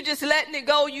you just letting it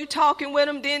go. You talking with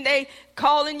them, then they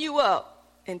calling you up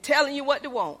and telling you what they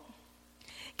want.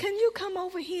 Can you come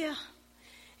over here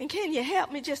and can you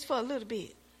help me just for a little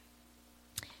bit?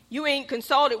 You ain't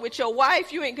consulted with your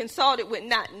wife. You ain't consulted with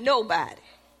not nobody.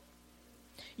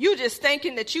 You just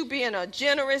thinking that you being a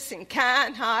generous and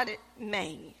kind-hearted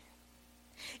man.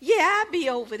 Yeah, I'll be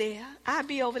over there. I'll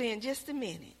be over there in just a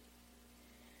minute.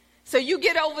 So you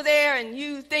get over there and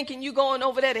you thinking you going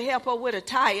over there to help her with a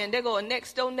tire, and there go a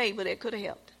next door neighbor that could have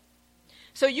helped.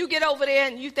 So you get over there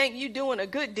and you think you doing a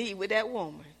good deed with that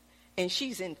woman, and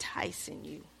she's enticing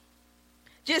you.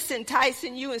 Just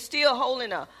enticing you and still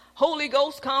holding a Holy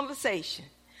Ghost conversation.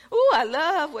 Ooh, I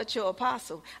love what your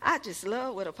apostle, I just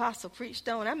love what apostle preached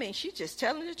on. I mean, she's just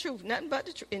telling the truth, nothing but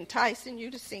the truth, enticing you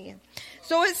to sin.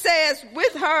 So it says,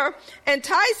 with her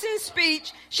enticing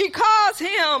speech, she caused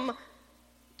him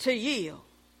to yield.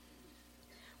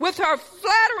 With her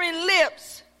flattering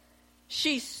lips,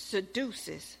 she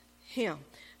seduces him.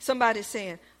 Somebody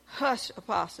saying, hush,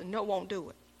 Apostle. No, won't do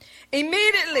it.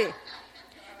 Immediately,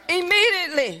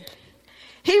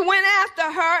 he went after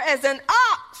her as an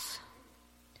ox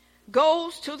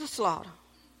goes to the slaughter,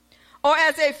 or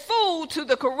as a fool to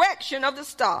the correction of the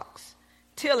stocks,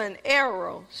 till an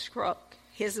arrow struck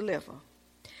his liver.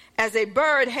 As a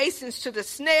bird hastens to the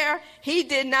snare, he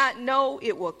did not know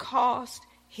it would cost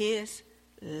his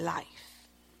life.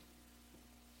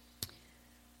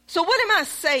 So what am I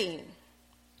saying?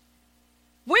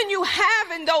 When you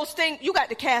having those things, you got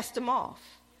to cast them off.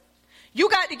 You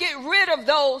got to get rid of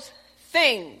those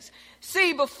things.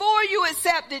 See, before you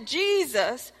accepted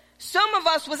Jesus, some of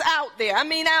us was out there.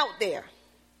 Out there.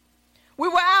 We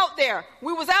were out there.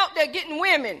 We was out there getting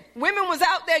women. Women was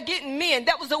out there getting men.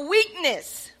 That was a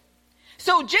weakness.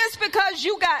 So just because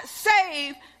you got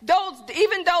saved,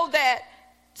 even though that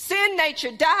sin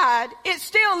nature died, it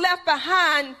still left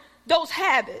behind those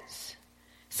habits.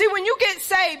 See, when you get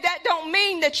saved, that don't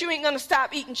mean that you ain't going to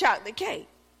stop eating chocolate cake,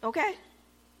 okay?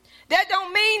 That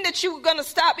don't mean that you're going to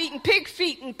stop eating pig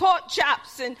feet and pork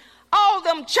chops and all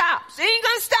them chops. It ain't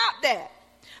going to stop that.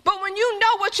 But when you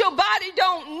know what your body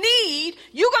don't need,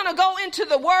 you're going to go into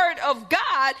the word of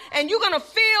God and you're going to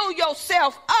fill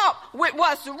yourself up with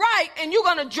what's right, and you're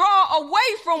going to draw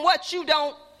away from what you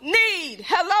don't need.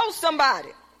 Hello, somebody.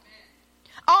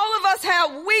 All of us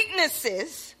have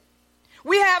weaknesses.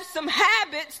 We have some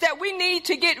habits that we need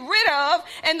to get rid of,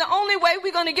 and the only way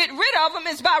we're going to get rid of them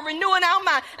is by renewing our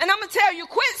mind. And I'm going to tell you,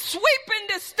 quit sweeping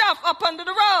this stuff up under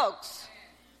the rugs.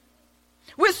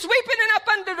 We're sweeping it up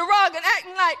under the rug and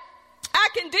acting like I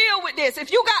can deal with this.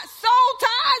 If you got soul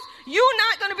ties, you're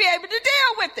not going to be able to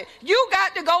deal with it. You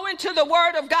got to go into the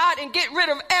word of God and get rid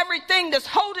of everything that's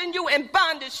holding you in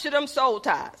bondage to them soul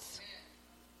ties.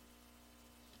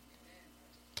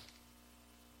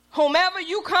 Whomever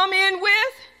you come in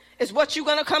with is what you're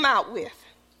going to come out with.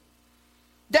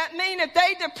 That means if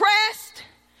they depressed,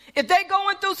 if they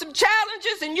going through some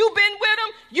challenges and you've been with them,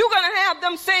 you're going to have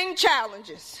them same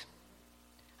challenges.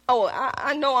 Oh,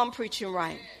 I know I'm preaching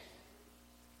right.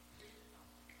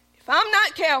 If I'm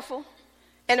not careful,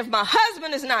 and if my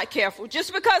husband is not careful,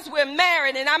 just because we're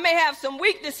married and I may have some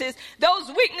weaknesses, those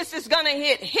weaknesses going to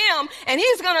hit him, and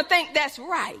he's going to think that's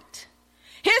right.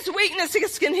 His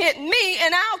weaknesses can hit me,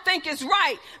 and I'll think it's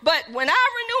right. But when I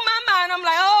renew my mind, I'm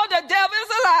like, oh, the devil is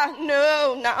a lie.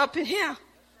 No, not up in here.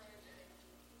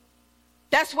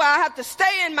 That's why I have to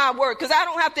stay in my word, because I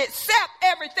don't have to accept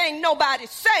everything nobody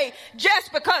say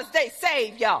just because they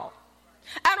save y'all.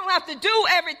 I don't have to do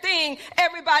everything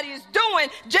everybody is doing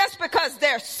just because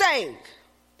they're saved.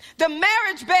 The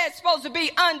marriage bed's supposed to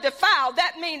be undefiled.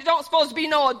 That means there don't supposed to be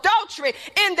no adultery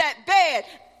in that bed.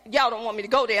 Y'all don't want me to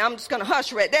go there. I'm just going to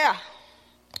hush right there.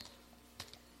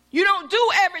 You don't do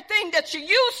everything that you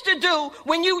used to do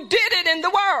when you did it in the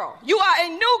world. You are a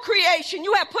new creation.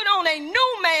 You have put on a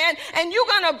new man, and you're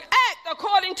going to act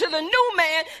according to the new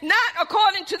man, not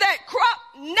according to that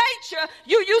corrupt nature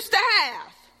you used to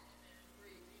have.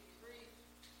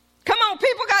 Come on,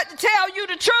 people got to tell you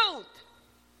the truth.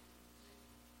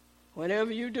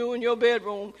 Whatever you do in your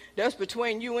bedroom, that's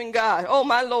between you and God. Oh,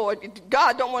 my Lord,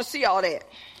 God don't want to see all that.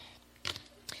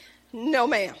 No,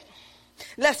 ma'am.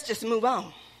 Let's just move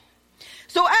on.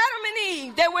 So Adam and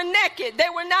Eve, they were naked. They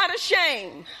were not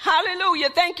ashamed. Hallelujah.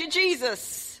 Thank you,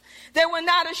 Jesus. They were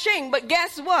not ashamed. But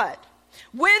guess what?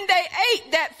 When they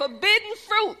ate that forbidden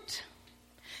fruit,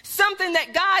 something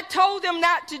that God told them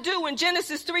not to do in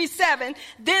Genesis 3:7,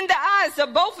 then the eyes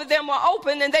of both of them were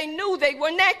open and they knew they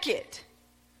were naked.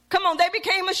 Come on, they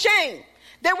became ashamed.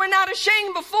 They were not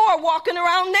ashamed before walking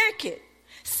around naked.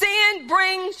 Sin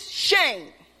brings shame.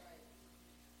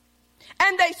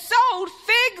 And they sewed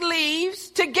fig leaves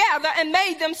together and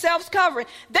made themselves covering.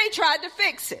 They tried to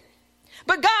fix it.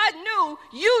 But God knew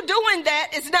you doing that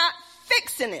is not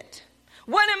fixing it.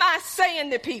 What am I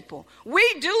saying to people? We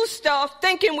do stuff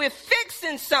thinking we're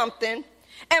fixing something,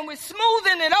 and we're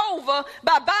smoothing it over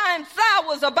by buying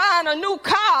flowers or buying a new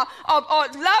car or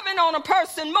loving on a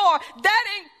person more. That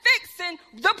ain't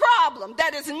fixing the problem.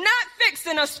 That is not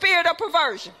fixing a spirit of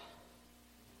perversion.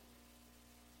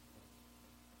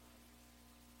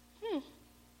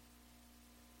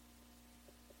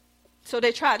 So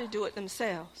they tried to do it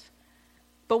themselves.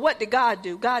 But what did God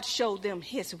do? God showed them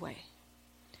his way.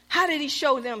 How did he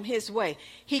show them his way?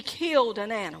 He killed an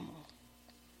animal.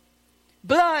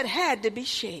 Blood had to be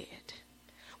shed.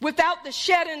 Without the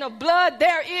shedding of blood,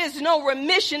 there is no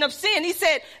remission of sin. He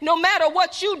said, no matter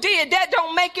what you did, that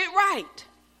don't make it right.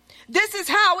 This is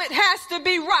how it has to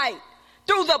be right.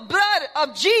 through the blood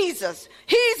of Jesus,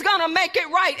 he's going to make it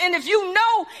right. And if you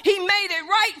know he made it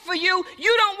right for you,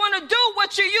 you don't want to do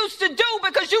what you used to do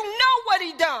because you know what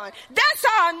he done. That's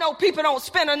how I know people don't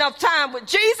spend enough time with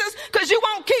Jesus, because you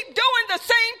won't keep doing the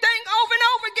same thing over and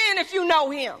over again if you know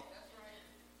him.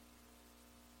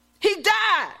 He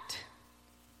died.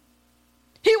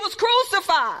 He was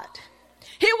crucified.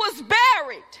 He was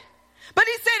buried. But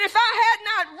he said, if I had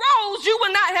not rose, you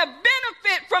would not have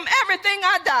benefit from everything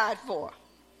I died for.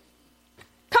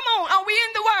 Come on, are we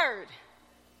in the word?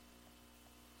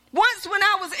 Once when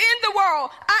I was in the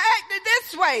world, I acted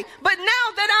this way. But now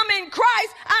that I'm in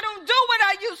Christ, I don't do what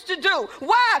I used to do.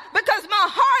 Why? Because my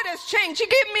heart has changed. He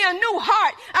gave me a new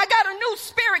heart. I got a new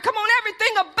spirit. Come on,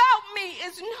 everything about me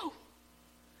is new.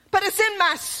 But it's in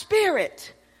my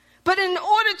spirit. But in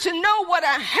order to know what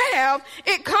I have,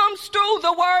 it comes through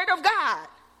the word of God.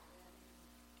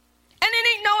 And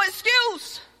it ain't no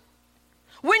excuse.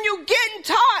 When you getting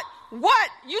taught what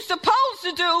you're supposed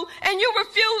to do and you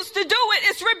refuse to do it,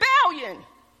 it's rebellion.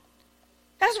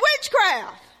 That's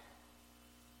witchcraft.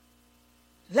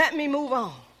 Let me move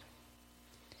on,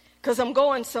 because I'm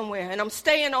going somewhere and I'm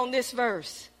staying on this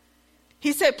verse.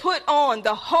 He said, put on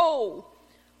the whole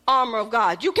armor of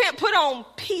God. You can't put on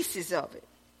pieces of it.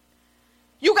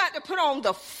 You got to put on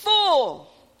the full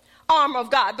armor of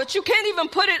God. But you can't even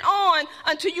put it on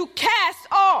until you cast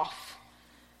off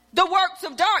the works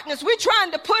of darkness. We're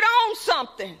trying to put on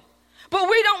something, but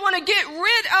we don't want to get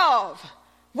rid of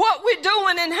what we're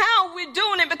doing and how we're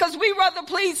doing it, because we rather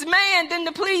please man than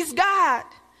to please God.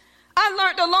 I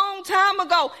learned a long time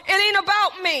ago, it ain't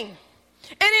about me.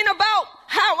 It ain't about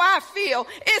how I feel.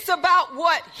 It's about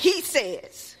what he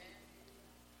says.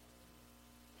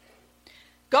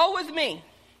 Go with me.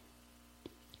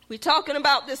 We're talking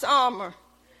about this armor.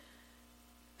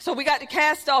 So we got to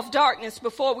cast off darkness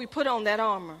before we put on that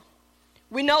armor.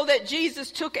 We know that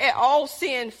Jesus took all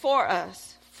sin for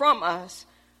us, from us,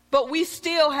 but we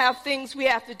still have things we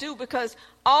have to do, because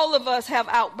all of us have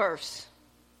outbursts.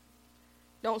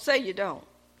 Don't say you don't.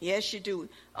 Yes, you do.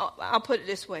 I'll put it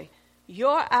this way.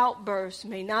 Your outburst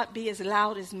may not be as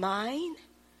loud as mine.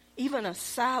 Even a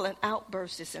silent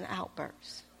outburst is an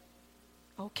outburst.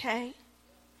 Okay?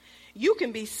 You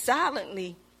can be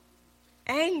silently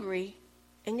angry,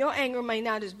 and your anger may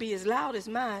not be as loud as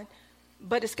mine,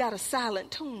 but it's got a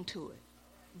silent tone to it.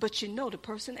 But you know the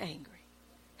person angry.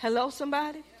 Hello,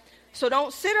 somebody? So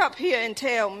don't sit up here and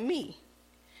tell me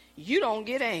you don't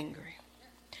get angry.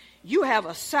 You have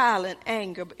a silent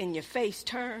anger, and your face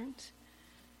turns,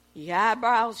 your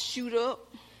eyebrows shoot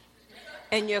up,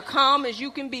 and you're calm as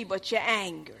you can be, but you're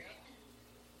angry.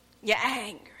 You're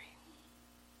angry.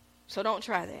 So don't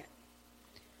try that.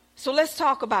 So let's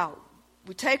talk about,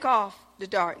 we take off the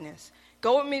darkness.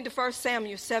 Go with me to 1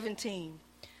 Samuel 17,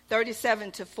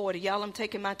 37 to 40. Y'all, I'm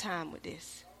taking my time with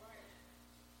this.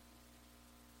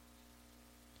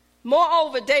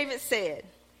 Moreover, David said,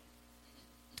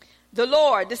 the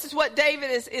Lord, this is what David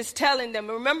is telling them.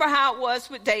 Remember how it was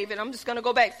with David. I'm just going to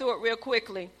go back through it real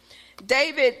quickly.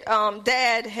 David,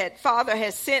 father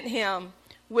had sent him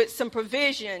with some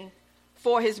provision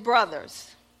for his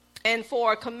brothers and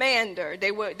for a commander.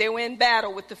 They were in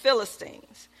battle with the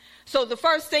Philistines. So the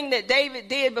first thing that David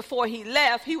did before he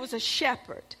left, he was a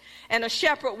shepherd. And a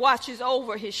shepherd watches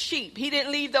over his sheep. He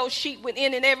didn't leave those sheep with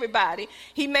any and everybody.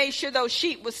 He made sure those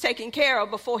sheep was taken care of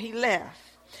before he left.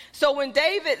 So when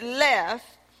David left,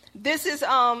 this is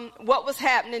what was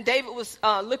happening. David was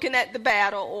looking at the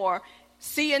battle, or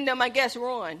seeing them, I guess,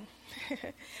 run.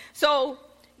 So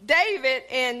David,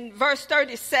 in verse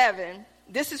 37,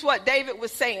 this is what David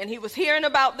was saying. He was hearing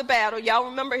about the battle. Y'all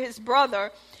remember his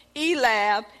brother,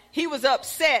 Eliab. He was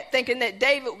upset, thinking that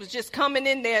David was just coming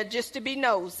in there just to be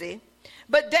nosy.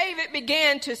 But David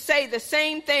began to say the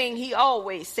same thing he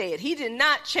always said. He did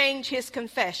not change his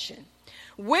confession.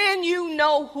 When you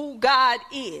know who God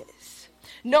is,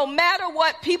 no matter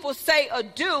what people say or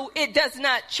do, it does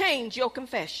not change your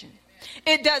confession.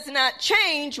 It does not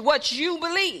change what you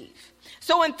believe.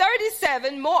 So in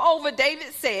 37, moreover,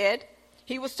 David said,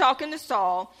 he was talking to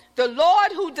Saul, the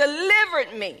Lord who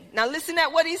delivered me. Now listen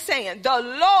at what he's saying. The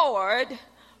Lord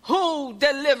who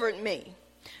delivered me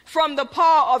from the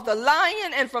paw of the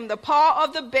lion and from the paw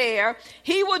of the bear,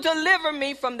 he will deliver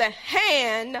me from the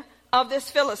hand of this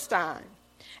Philistine.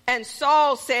 And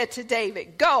Saul said to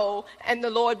David, go, and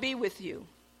the Lord be with you.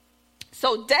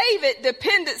 So David's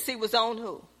dependency was on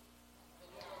who?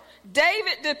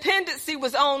 David's dependency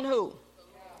was on who?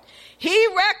 He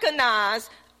recognized,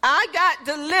 I got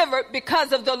delivered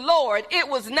because of the Lord. It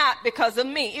was not because of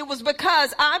me. It was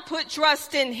because I put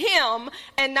trust in him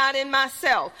and not in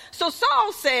myself. So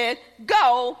Saul said,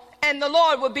 go, and the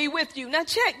Lord will be with you. Now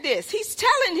check this. He's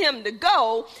telling him to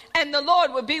go and the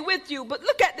Lord will be with you. But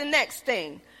look at the next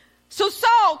thing. So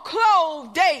Saul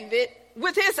clothed David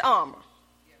with his armor.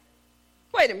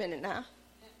 Wait a minute now.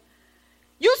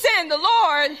 You saying the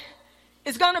Lord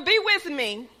is going to be with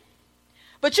me,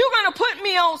 but you're going to put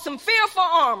me on some fearful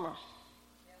armor.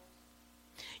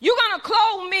 You're going to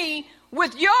clothe me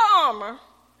with your armor,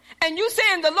 and you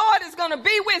saying the Lord is going to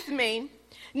be with me.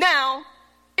 Now,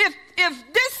 if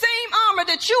this same armor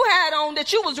that you had on,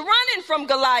 that you was running from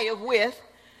Goliath with,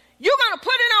 you're going to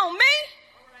put it on me?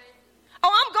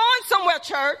 Oh, I'm going somewhere,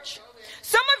 church.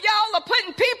 Some of y'all are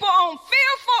putting people on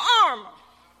fearful armor.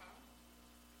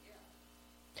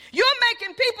 You're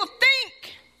making people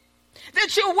think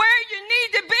that you're where you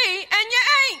need to be, and you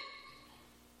ain't.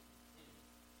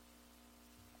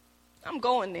 I'm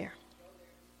going there.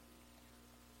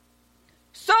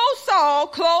 So Saul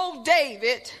clothed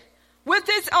David with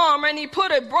his armor, and he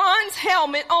put a bronze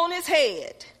helmet on his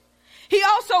head. He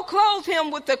also clothed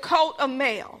him with a coat of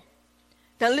mail.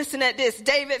 Now listen at this.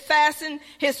 David fastened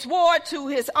his sword to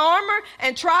his armor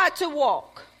and tried to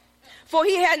walk. For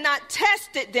he had not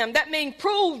tested them. That means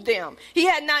proved them. He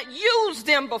had not used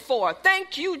them before.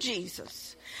 Thank you,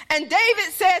 Jesus. And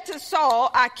David said to Saul,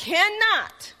 I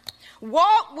cannot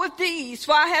walk with these,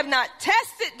 for I have not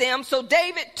tested them. So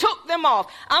David took them off.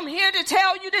 I'm here to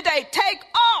tell you today, take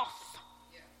off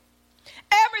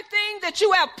everything that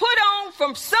you have put on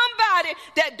from somebody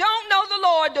that don't know the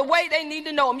Lord the way they need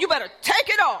to know him. You better take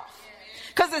it off,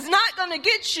 because it's not going to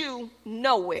get you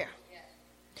nowhere.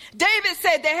 David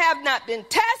said they have not been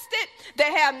tested.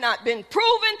 They have not been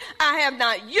proven. I have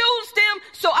not used them,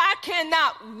 so I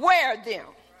cannot wear them.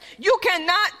 You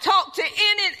cannot talk to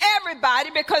any and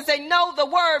everybody because they know the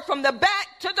word from the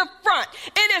back to the front.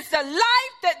 It is the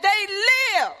life that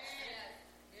they live.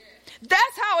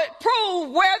 That's how it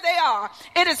proves where they are.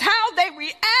 It is how they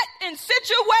react in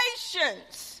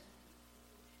situations.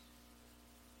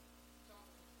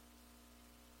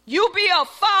 You be a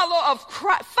follower of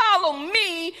Christ. Follow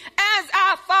me as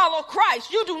I follow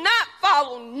Christ. You do not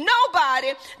follow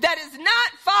nobody that is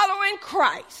not following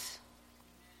Christ.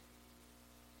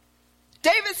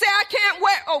 David said, I can't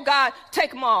wear. Oh God, take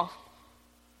them off.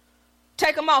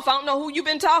 Take them off. I don't know who you've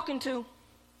been talking to.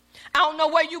 I don't know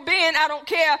where you've been. I don't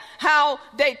care how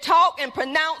they talk and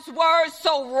pronounce words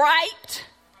so right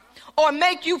or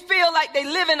make you feel like they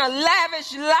live in a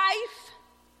lavish life.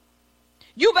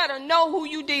 You better know who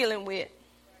you're dealing with.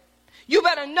 You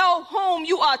better know whom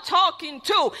you are talking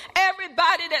to.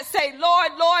 Everybody that say,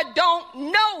 Lord, Lord,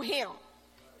 don't know him.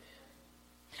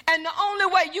 And the only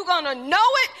way you're going to know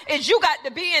it is you got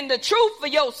to be in the truth for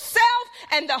yourself,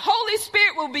 and the Holy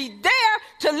Spirit will be there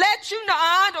to let you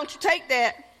know, don't you take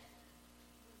that.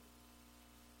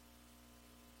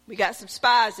 We got some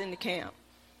spies in the camp.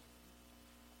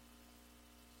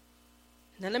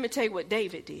 Now let me tell you what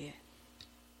David did.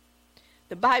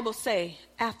 The Bible say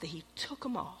after he took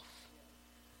them off.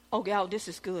 Oh, y'all, this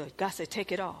is good. God said,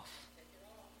 take it off.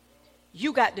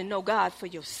 You got to know God for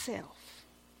yourself.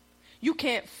 You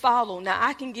can't follow. Now,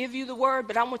 I can give you the word,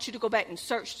 but I want you to go back and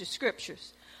search the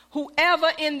scriptures. Whoever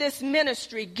in this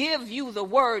ministry give you the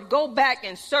word, go back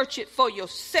and search it for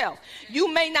yourself.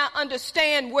 You may not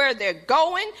understand where they're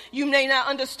going. You may not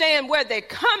understand where they're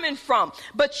coming from,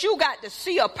 but you got to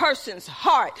see a person's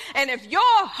heart. And if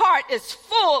your heart is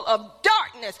full of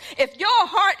darkness, if your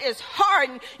heart is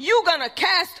hardened, you're going to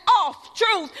cast off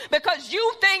truth because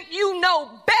you think you know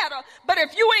better. But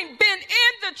if you ain't been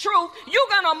in the truth, you're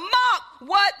going to mock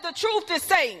what the truth is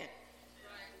saying.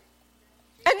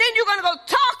 And then you're going to go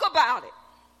talk about it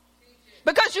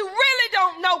because you really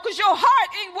don't know, because your heart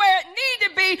ain't where it need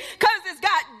to be, because it's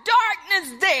got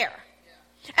darkness there.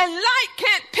 And light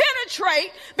can't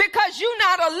penetrate because you're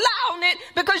not allowing it,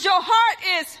 because your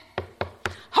heart is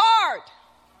hard.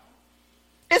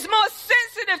 It's more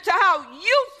sensitive to how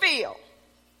you feel.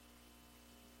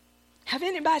 Have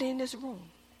anybody in this room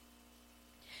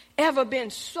ever been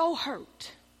so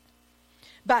hurt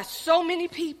by so many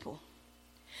people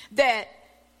that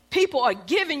people are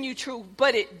giving you truth,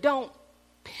 but it don't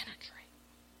penetrate?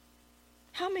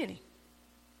 How many?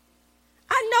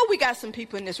 I know we got some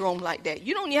people in this room like that.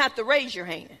 You don't even have to raise your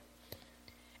hand.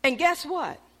 And guess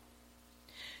what?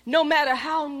 No matter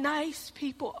how nice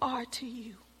people are to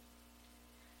you,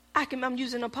 I'm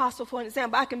using Apostle for an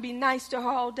example. I can be nice to her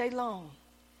all day long.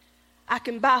 I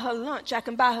can buy her lunch. I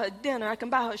can buy her dinner. I can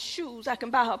buy her shoes. I can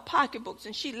buy her pocketbooks.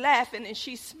 And she's laughing and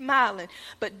she's smiling.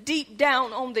 But deep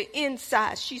down on the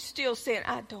inside, she's still saying,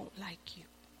 I don't like you.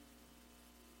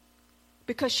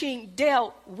 Because she ain't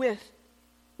dealt with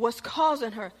what's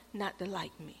causing her not to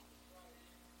like me.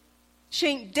 She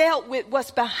ain't dealt with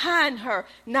what's behind her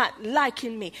not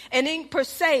liking me. And ain't per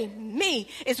se me.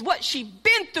 It's what she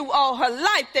been through all her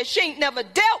life that she ain't never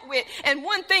dealt with. And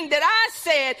one thing that I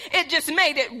said, it just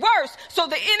made it worse. So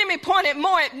the enemy pointed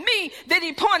more at me than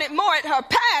he pointed more at her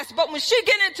past. But when she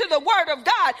get into the word of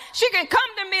God, she can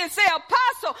come to me and say,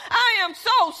 Apostle, I am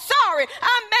so sorry.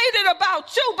 I made it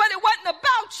about you, but it wasn't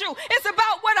about you. It's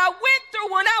about what I went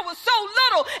through when I was so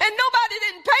little and nobody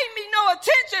didn't pay me no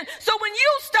attention. So when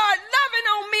you start loving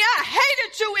on me, I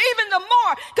hated you even the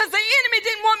more because the enemy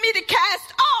didn't want me to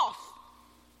cast off.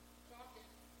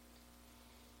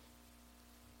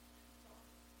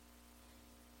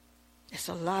 It's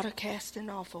a lot of casting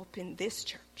off up in this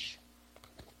church.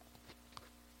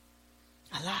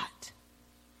 A lot.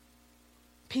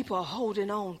 People are holding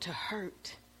on to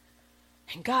hurt.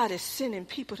 And God is sending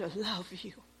people to love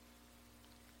you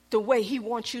the way he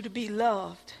wants you to be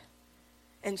loved.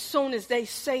 And soon as they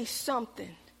say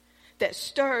something that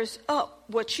stirs up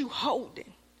what you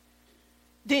holding,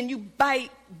 then you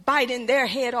biting their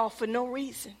head off for no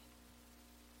reason.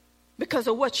 Because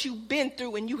of what you've been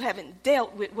through and you haven't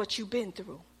dealt with what you've been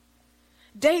through.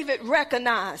 David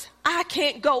recognized, I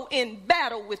can't go in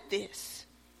battle with this.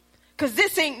 Because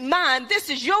this ain't mine, this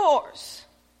is yours.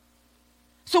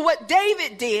 So what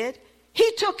David did,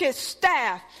 he took his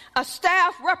staff. A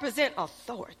staff represents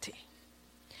authority.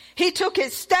 He took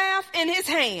his staff in his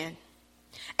hand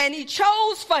and he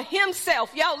chose for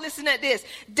himself. Y'all listen to this.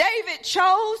 David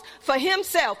chose for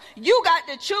himself. You got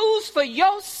to choose for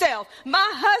yourself.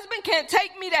 My husband can't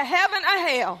take me to heaven or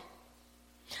hell.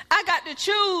 I got to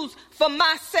choose for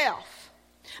myself.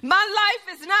 My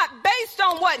life is not based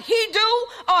on what he do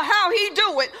or how he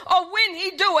do it or when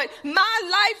he do it. My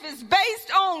life is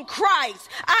based on Christ.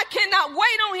 I cannot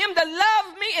wait on him to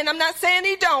love me, and I'm not saying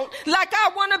he don't, like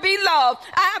I want to be loved.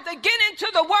 I have to get into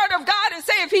the word of God and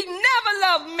say, if he never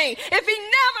loved me, if he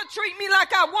never treat me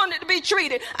like I wanted to be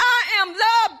treated, I am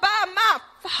loved by my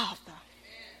Father.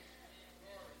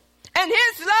 And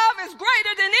his love is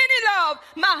greater than any love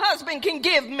my husband can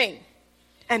give me.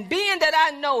 And being that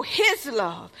I know his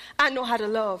love, I know how to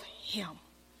love him.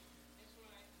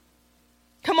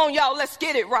 Come on, y'all, let's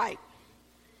get it right.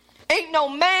 Ain't no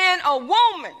man or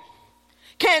woman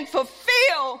can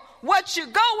fulfill what you're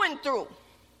going through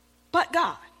but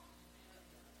God.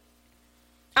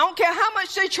 I don't care how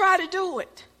much they try to do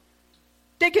it.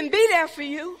 They can be there for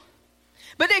you,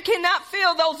 but they cannot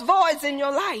fill those voids in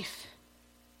your life.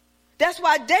 That's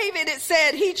why David, it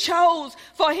said, he chose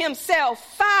for himself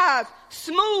 5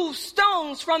 smooth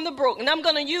stones from the brook. And I'm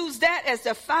going to use that as the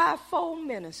 5-fold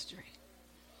ministry.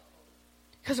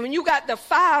 Because when you got the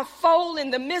 5-fold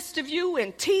in the midst of you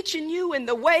and teaching you in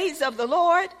the ways of the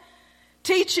Lord,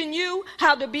 teaching you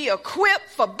how to be equipped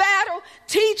for battle,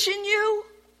 teaching you,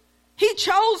 he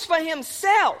chose for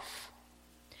himself.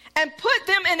 And put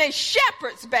them in a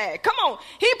shepherd's bag. Come on.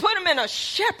 He put them in a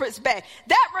shepherd's bag.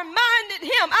 That reminded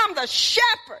him, I'm the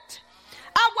shepherd.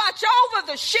 I watch over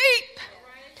the sheep.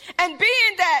 And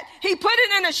being that he put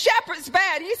it in a shepherd's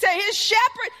bag, he said his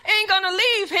shepherd ain't going to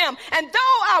leave him. And though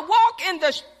I walk in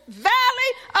the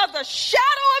valley of the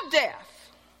shadow of death,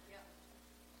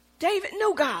 David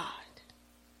knew God.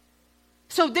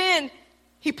 So then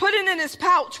he put it in his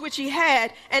pouch, which he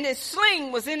had, and his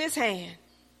sling was in his hand.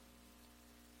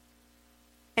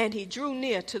 And he drew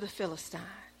near to the Philistine.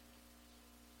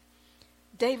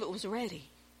 David was ready.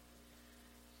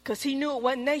 Because he knew it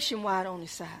wasn't nationwide on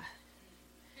his side.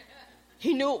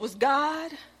 He knew it was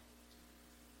God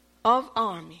of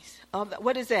armies.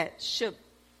 What is that?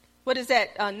 What is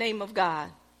that name of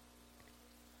God?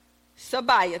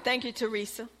 Sabaoth. Thank you,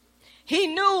 Teresa. He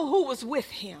knew who was with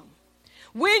him.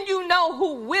 When you know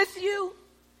who with you,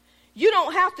 you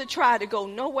don't have to try to go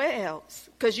nowhere else.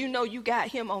 Because you know you got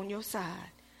him on your side.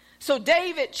 So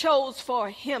David chose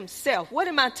for himself. What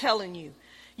am I telling you?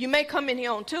 You may come in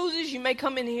here on Tuesdays. You may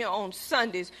come in here on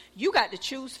Sundays. You got to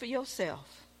choose for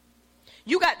yourself.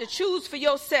 You got to choose for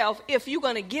yourself if you're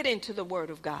going to get into the Word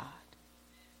of God.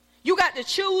 You got to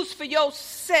choose for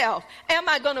yourself. Am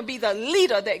I going to be the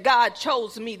leader that God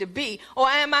chose me to be? Or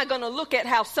am I going to look at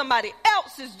how somebody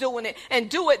else is doing it and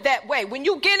do it that way? When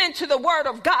you get into the Word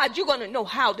of God, you're going to know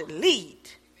how to lead.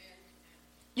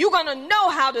 You're going to know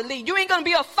how to lead. You ain't going to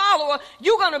be a follower.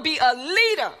 You're going to be a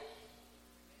leader.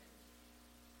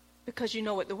 Because you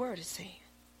know what the word is saying.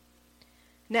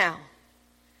 Now,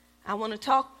 I want to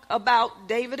talk about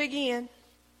David again.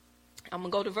 I'm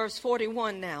going to go to verse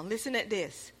 41 now. Listen at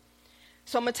this.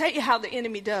 So I'm going to tell you how the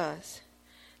enemy does.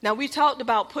 Now, we talked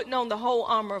about putting on the whole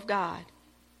armor of God.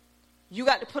 You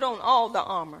got to put on all the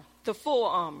armor, the full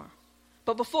armor.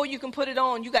 But before you can put it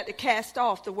on, you got to cast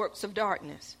off the works of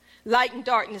darkness. Light and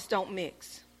darkness don't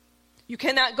mix. You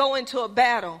cannot go into a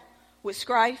battle with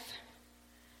strife.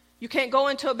 You can't go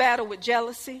into a battle with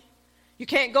jealousy. You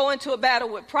can't go into a battle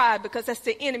with pride, because that's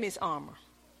the enemy's armor.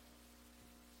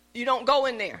 You don't go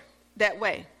in there that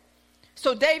way.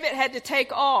 So David had to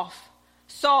take off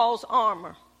Saul's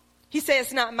armor. He said,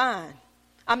 it's not mine.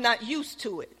 I'm not used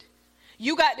to it.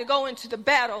 You got to go into the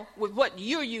battle with what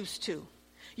you're used to.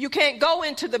 You can't go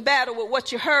into the battle with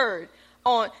what you heard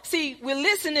on. See, we're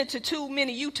listening to too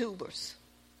many YouTubers.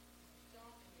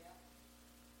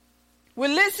 We're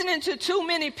listening to too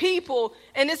many people,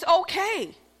 and it's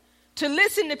okay to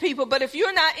listen to people. But if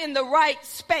you're not in the right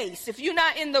space, if you're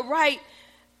not in the right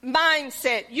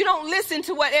mindset, you don't listen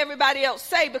to what everybody else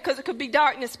say, because it could be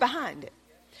darkness behind it.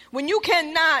 When you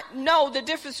cannot know the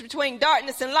difference between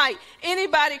darkness and light,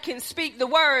 anybody can speak the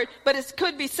word, but it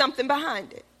could be something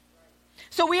behind it.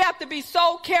 So we have to be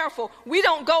so careful. We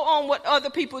don't go on what other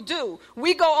people do.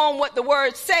 We go on what the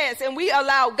word says, and we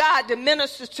allow God to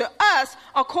minister to us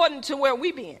according to where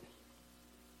we been,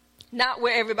 not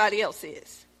where everybody else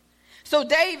is. So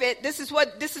David, this is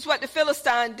what the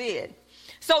Philistine did.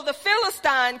 So the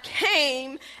Philistine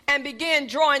came and began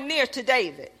drawing near to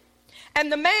David. And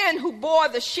the man who bore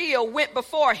the shield went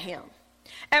before him.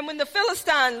 And when the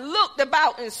Philistine looked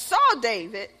about and saw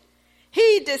David,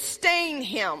 he disdained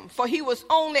him, for he was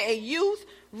only a youth,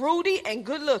 ruddy and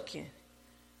good looking.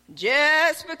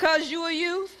 Just because you a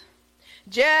youth,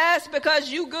 just because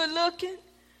you good looking,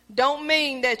 don't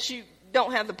mean that you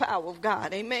don't have the power of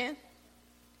God. Amen.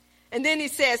 And then he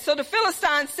said, so the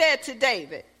Philistine said to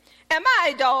David, am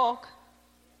I a dog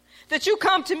that you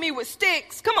come to me with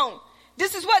sticks? Come on.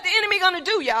 This is what the enemy going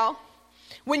to do, y'all.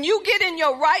 When you get in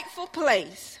your rightful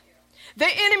place, the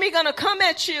enemy going to come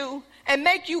at you and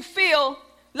make you feel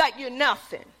like you're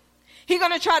nothing. He's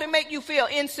going to try to make you feel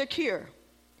insecure.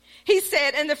 He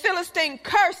said, and the Philistine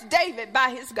cursed David by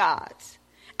his gods.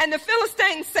 And the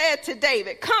Philistine said to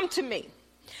David, come to me,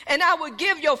 and I will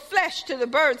give your flesh to the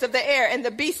birds of the air and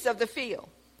the beasts of the field.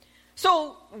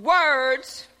 So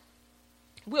words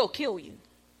will kill you.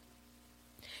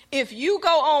 If you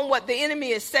go on what the enemy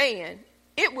is saying,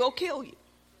 it will kill you.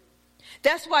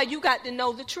 That's why you got to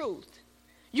know the truth.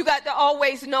 You got to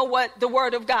always know what the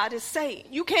word of God is saying.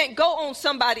 You can't go on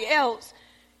somebody else.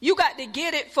 You got to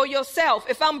get it for yourself.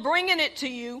 If I'm bringing it to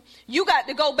you, you got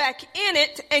to go back in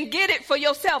it and get it for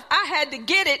yourself. I had to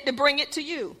get it to bring it to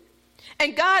you.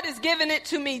 And God is giving it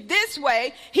to me this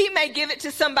way. He may give it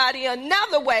to somebody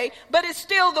another way, but it's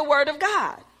still the word of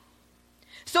God.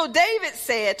 So David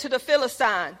said to the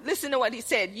Philistine, listen to what he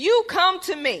said. You come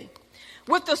to me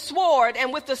with the sword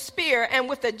and with the spear and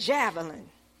with the javelin.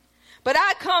 But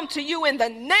I come to you in the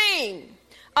name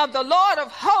of the Lord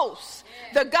of hosts,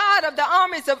 the God of the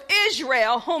armies of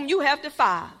Israel, whom you have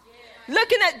defied.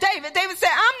 Looking at David, David said,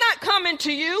 I'm not coming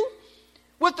to you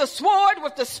with the sword,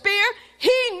 with the spear.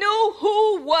 He knew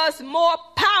who was more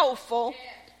powerful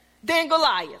than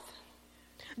Goliath.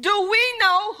 Do we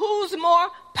know who's more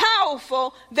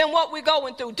powerful than what we're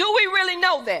going through? Do we really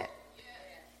know that?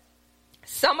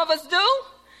 Some of us do.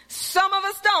 Some of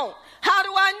us don't. How do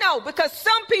I know? Because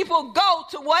some people go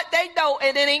to what they know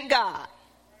and it ain't God.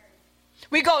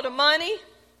 We go to money.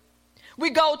 We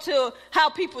go to how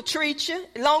people treat you.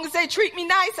 As long as they treat me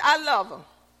nice, I love them.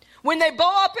 When they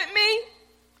bow up at me,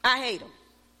 I hate them.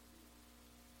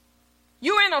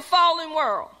 You're in a fallen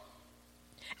world.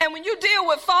 And when you deal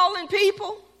with fallen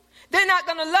people, they're not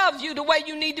going to love you the way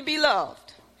you need to be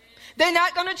loved. They're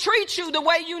not going to treat you the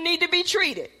way you need to be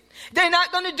treated. They're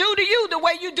not going to do to you the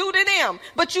way you do to them.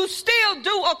 But you still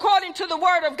do according to the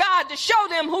word of God to show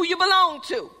them who you belong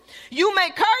to. You may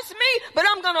curse me, but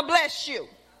I'm going to bless you.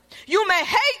 You may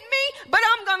hate me, but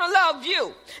I'm going to love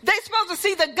you. They're supposed to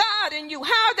see the God in you.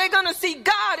 How are they going to see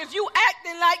God if you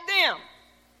acting like them?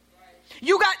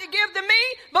 You got to give to me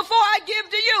before I give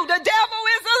to you. The devil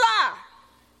is a lie.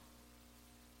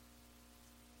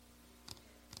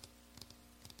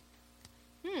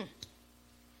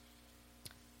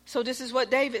 So this is what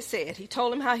David said. He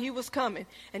told him how he was coming.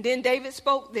 And then David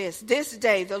spoke this. This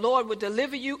day the Lord will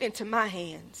deliver you into my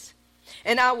hands.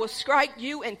 And I will strike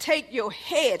you and take your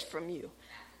head from you.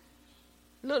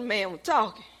 Little man was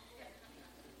talking.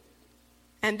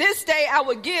 And this day I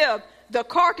will give the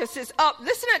carcasses up.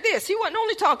 Listen at this. He wasn't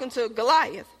only talking to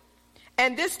Goliath.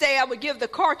 And this day I will give the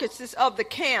carcasses of the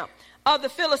camp of the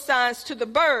Philistines to the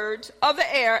birds of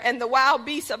the air and the wild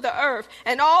beasts of the earth,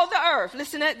 and all the earth,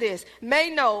 listen at this,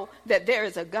 may know that there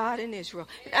is a God in Israel.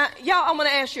 Y'all, I'm going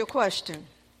to ask you a question.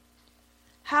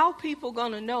 How people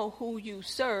going to know who you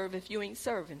serve if you ain't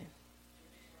serving him?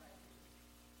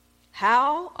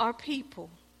 How are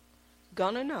people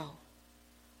going to know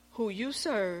who you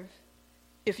serve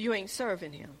if you ain't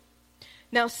serving him.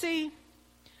 Now see,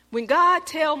 when God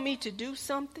tell me to do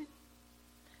something,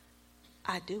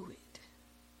 I do it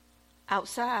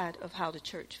outside of how the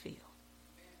church feel.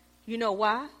 You know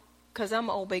why? Because I'm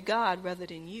going to obey God rather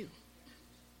than you.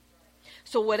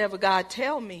 So whatever God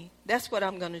tell me, that's what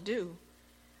I'm going to do.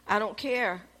 I don't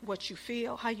care what you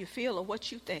feel, how you feel, or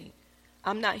what you think.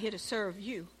 I'm not here to serve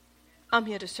you. I'm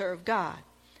here to serve God.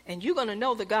 And you're going to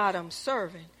know the God I'm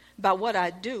serving by what I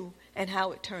do and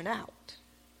how it turn out.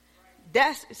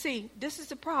 This is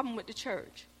the problem with the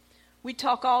church. We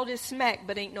talk all this smack,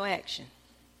 but ain't no action.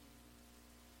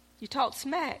 You talk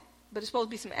smack, but there's supposed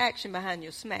to be some action behind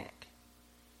your smack.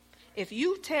 If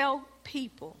you tell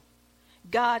people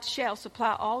God shall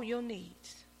supply all your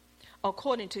needs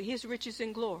according to his riches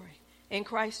and glory in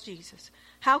Christ Jesus,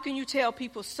 how can you tell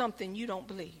people something you don't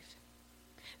believe?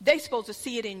 They're supposed to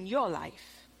see it in your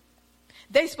life.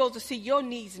 They're supposed to see your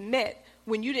needs met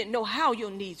when you didn't know how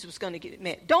your needs was going to get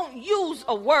met. Don't use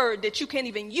a word that you can't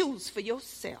even use for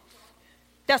yourself.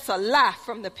 That's a lie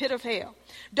from the pit of hell.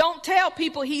 Don't tell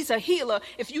people he's a healer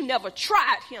if you never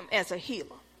tried him as a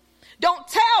healer. Don't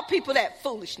tell people that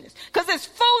foolishness, because it's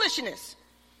foolishness.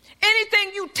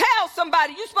 Anything you tell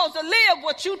somebody, you're supposed to live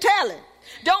what you telling.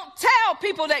 Don't tell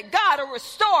people that God will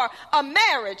restore a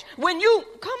marriage when you,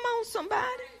 come on somebody.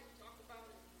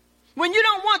 When you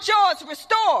don't want yours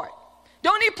restored.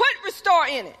 Don't even put restore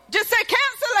in it. Just say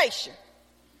cancellation.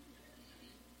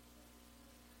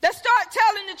 Let's start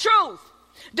telling the truth.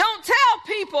 Don't tell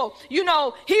people,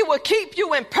 he will keep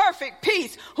you in perfect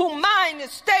peace, whose mind is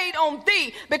stayed on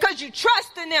thee, because you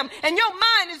trust in them, and your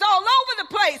mind is all over the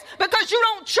place because you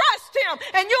don't trust him,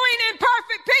 and you ain't in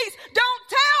perfect peace. Don't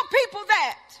tell people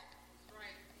that.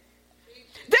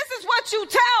 This is what you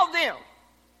tell them.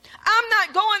 I'm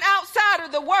not going outside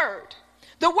of the word.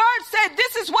 The word said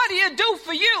this is what he'll do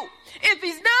for you. If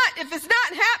it's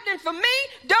not happening for me,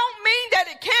 don't mean that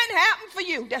it can't happen for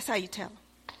you. That's how you tell them.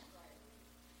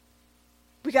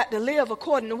 We got to live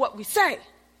according to what we say.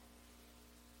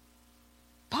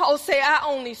 Paul said, I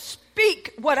only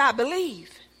speak what I believe.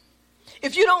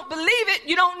 If you don't believe it,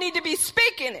 you don't need to be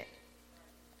speaking it.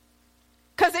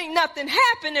 Because ain't nothing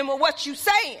happening with what you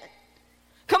saying.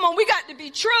 Come on, we got to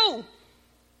be true.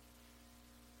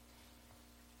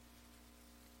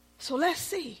 So let's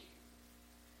see.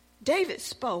 David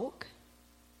spoke.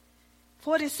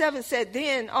 47 said,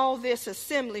 then all this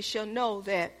assembly shall know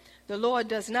that the Lord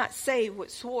does not save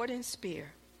with sword and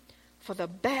spear, for the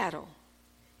battle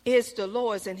is the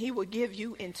Lord's, and he will give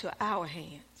you into our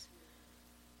hands.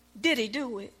 Did he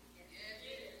do it?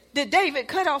 Did David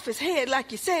cut off his head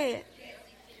like you said?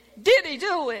 Did he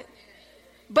do it?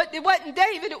 But it wasn't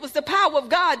David, it was the power of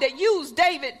God that used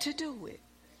David to do it.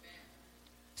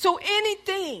 So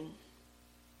anything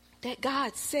that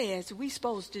God says, we're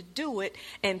supposed to do it,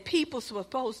 and people are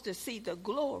supposed to see the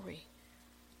glory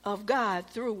of God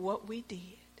through what we did.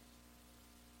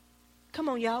 Come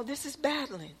on, y'all. This is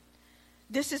battling.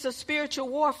 This is a spiritual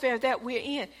warfare that we're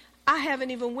in. I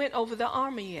haven't even went over the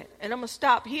armor yet. And I'm going to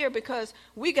stop here because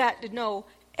we got to know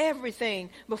everything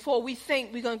before we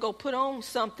think we're going to go put on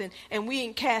something and we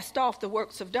ain't cast off the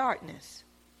works of darkness.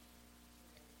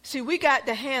 See, we got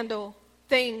to handle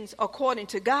things according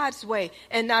to God's way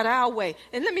and not our way.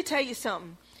 And let me tell you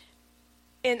something.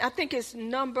 And I think it's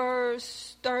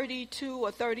Numbers 32 or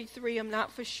 33, I'm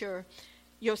not for sure.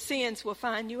 Your sins will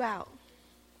find you out.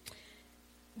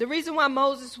 The reason why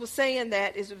Moses was saying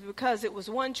that is because it was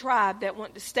one tribe that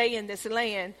wanted to stay in this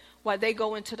land while they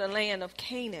go into the land of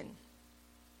Canaan.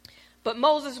 But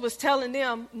Moses was telling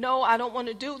them, no, I don't want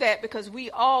to do that because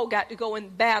we all got to go in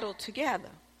battle together.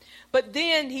 But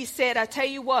then he said, I tell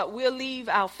you what, we'll leave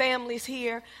our families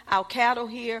here, our cattle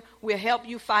here, we'll help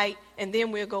you fight, and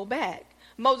then we'll go back.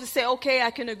 Moses said, okay, I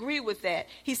can agree with that.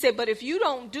 He said, but if you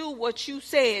don't do what you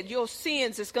said, your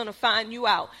sins is going to find you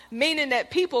out. Meaning that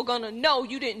people are going to know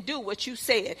you didn't do what you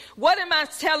said. What am I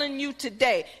telling you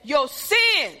today? Your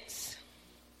sins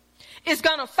is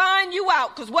going to find you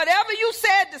out. Because whatever you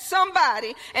said to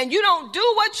somebody and you don't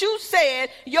do what you said,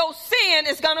 your sin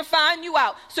is going to find you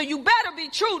out. So you better be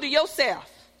true to yourself.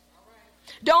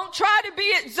 Don't try to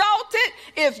be exalted.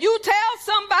 If you tell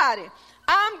somebody,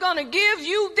 I'm going to give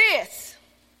you this,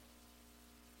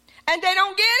 and they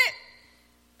don't get it,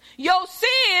 your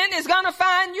sin is going to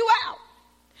find you out.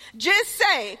 Just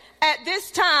say, at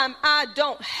this time, I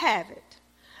don't have it.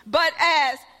 But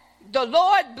as the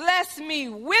Lord bless me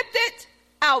with it,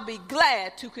 I'll be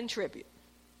glad to contribute.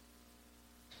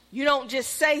 You don't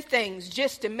just say things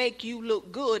just to make you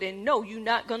look good and know you're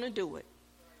not going to do it.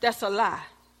 That's a lie.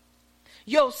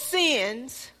 Your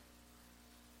sins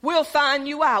We'll find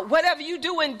you out. Whatever you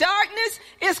do in darkness,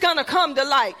 it's going to come to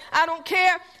light. I don't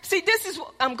care. See,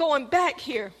 I'm going back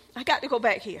here. I got to go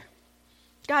back here.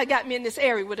 God got me in this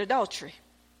area with adultery.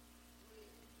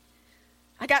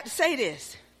 I got to say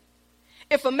this.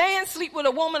 If a man sleep with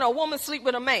a woman or a woman sleep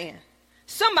with a man,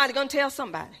 somebody going to tell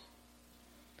somebody.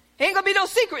 Ain't going to be no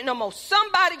secret no more.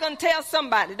 Somebody going to tell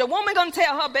somebody. The woman going to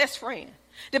tell her best friend.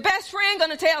 The best friend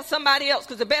going to tell somebody else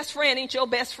because the best friend ain't your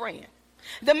best friend.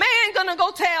 The man going to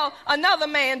go tell another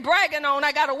man bragging on,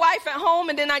 I got a wife at home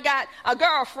and then I got a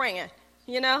girlfriend,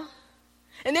 you know.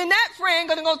 And then that friend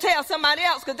going to go tell somebody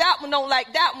else because that one don't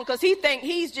like that one because he think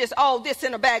he's just all this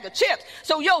in a bag of chips.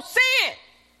 So your sin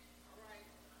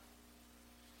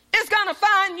is going to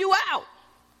find you out.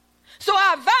 So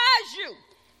I advise you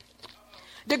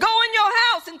to go in your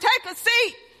house and take a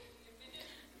seat.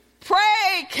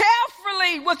 Pray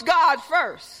carefully with God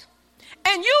first.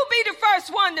 And you be the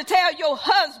first one to tell your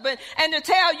husband and to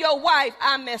tell your wife,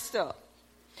 I messed up.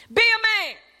 Be a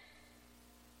man.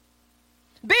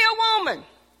 Be a woman.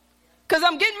 Because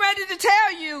I'm getting ready to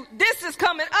tell you, this is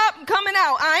coming up and coming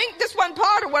out. This wasn't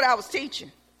part of what I was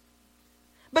teaching.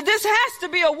 But this has to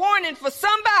be a warning for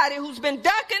somebody who's been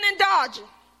ducking and dodging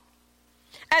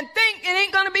and think it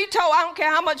ain't going to be told. I don't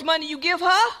care how much money you give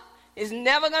her. It's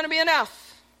never going to be enough.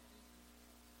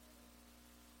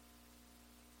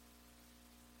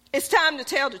 It's time to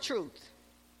tell the truth.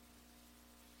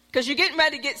 Because you're getting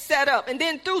ready to get set up. And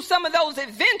then through some of those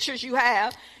adventures you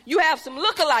have some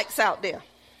lookalikes out there.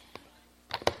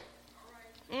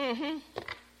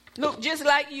 Look just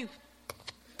like you.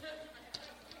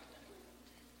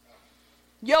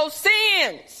 Your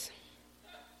sins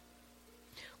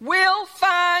will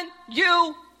find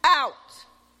you out.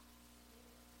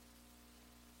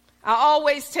 I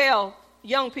always tell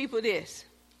young people this.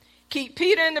 Keep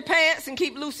Peter in the pants and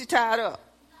keep Lucy tied up.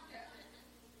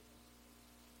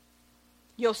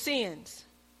 Your sins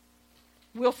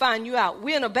will find you out.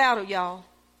 We're in a battle, y'all.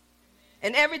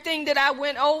 And everything that I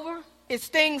went over is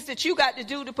things that you got to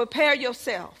do to prepare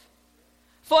yourself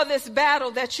for this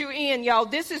battle that you're in, y'all.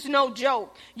 This is no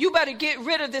joke. You better get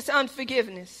rid of this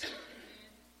unforgiveness.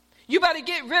 You better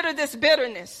get rid of this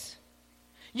bitterness.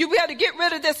 You better get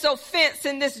rid of this offense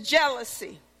and this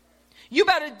jealousy. You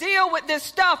better deal with this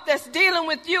stuff that's dealing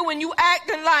with you and you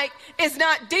acting like it's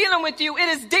not dealing with you. It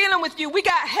is dealing with you. We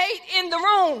got hate in the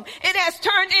room. It has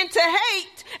turned into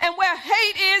hate. And where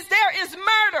hate is, there is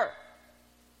murder.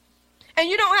 And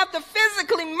you don't have to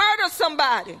physically murder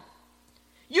somebody.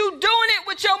 You doing it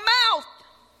with your mouth.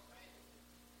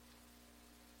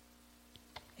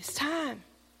 It's time.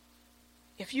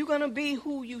 If you're going to be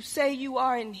who you say you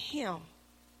are in him,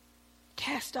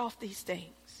 cast off these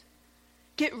things.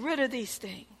 Get rid of these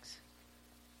things.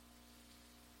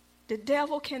 The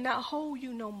devil cannot hold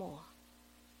you no more.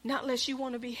 Not unless you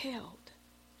want to be held.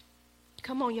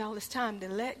 Come on, y'all. It's time to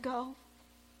let go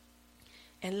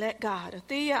and let God.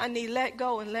 Athea, I need let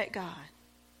go and let God.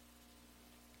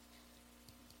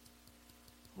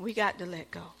 We got to let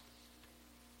go.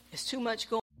 It's too much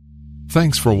going on.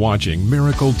 Thanks for watching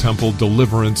Miracle Temple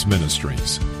Deliverance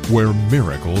Ministries, where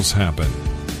miracles happen.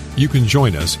 You can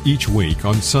join us each week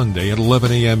on Sunday at 11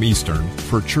 a.m. Eastern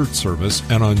for church service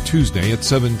and on Tuesday at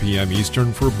 7 p.m.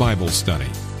 Eastern for Bible study.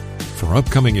 For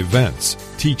upcoming events,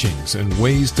 teachings, and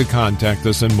ways to contact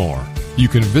us and more, you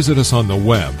can visit us on the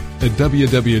web at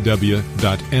www.mtdm.org.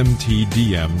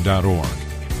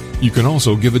 You can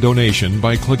also give a donation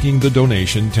by clicking the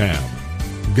donation tab.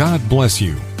 God bless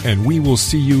you, and we will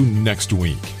see you next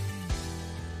week.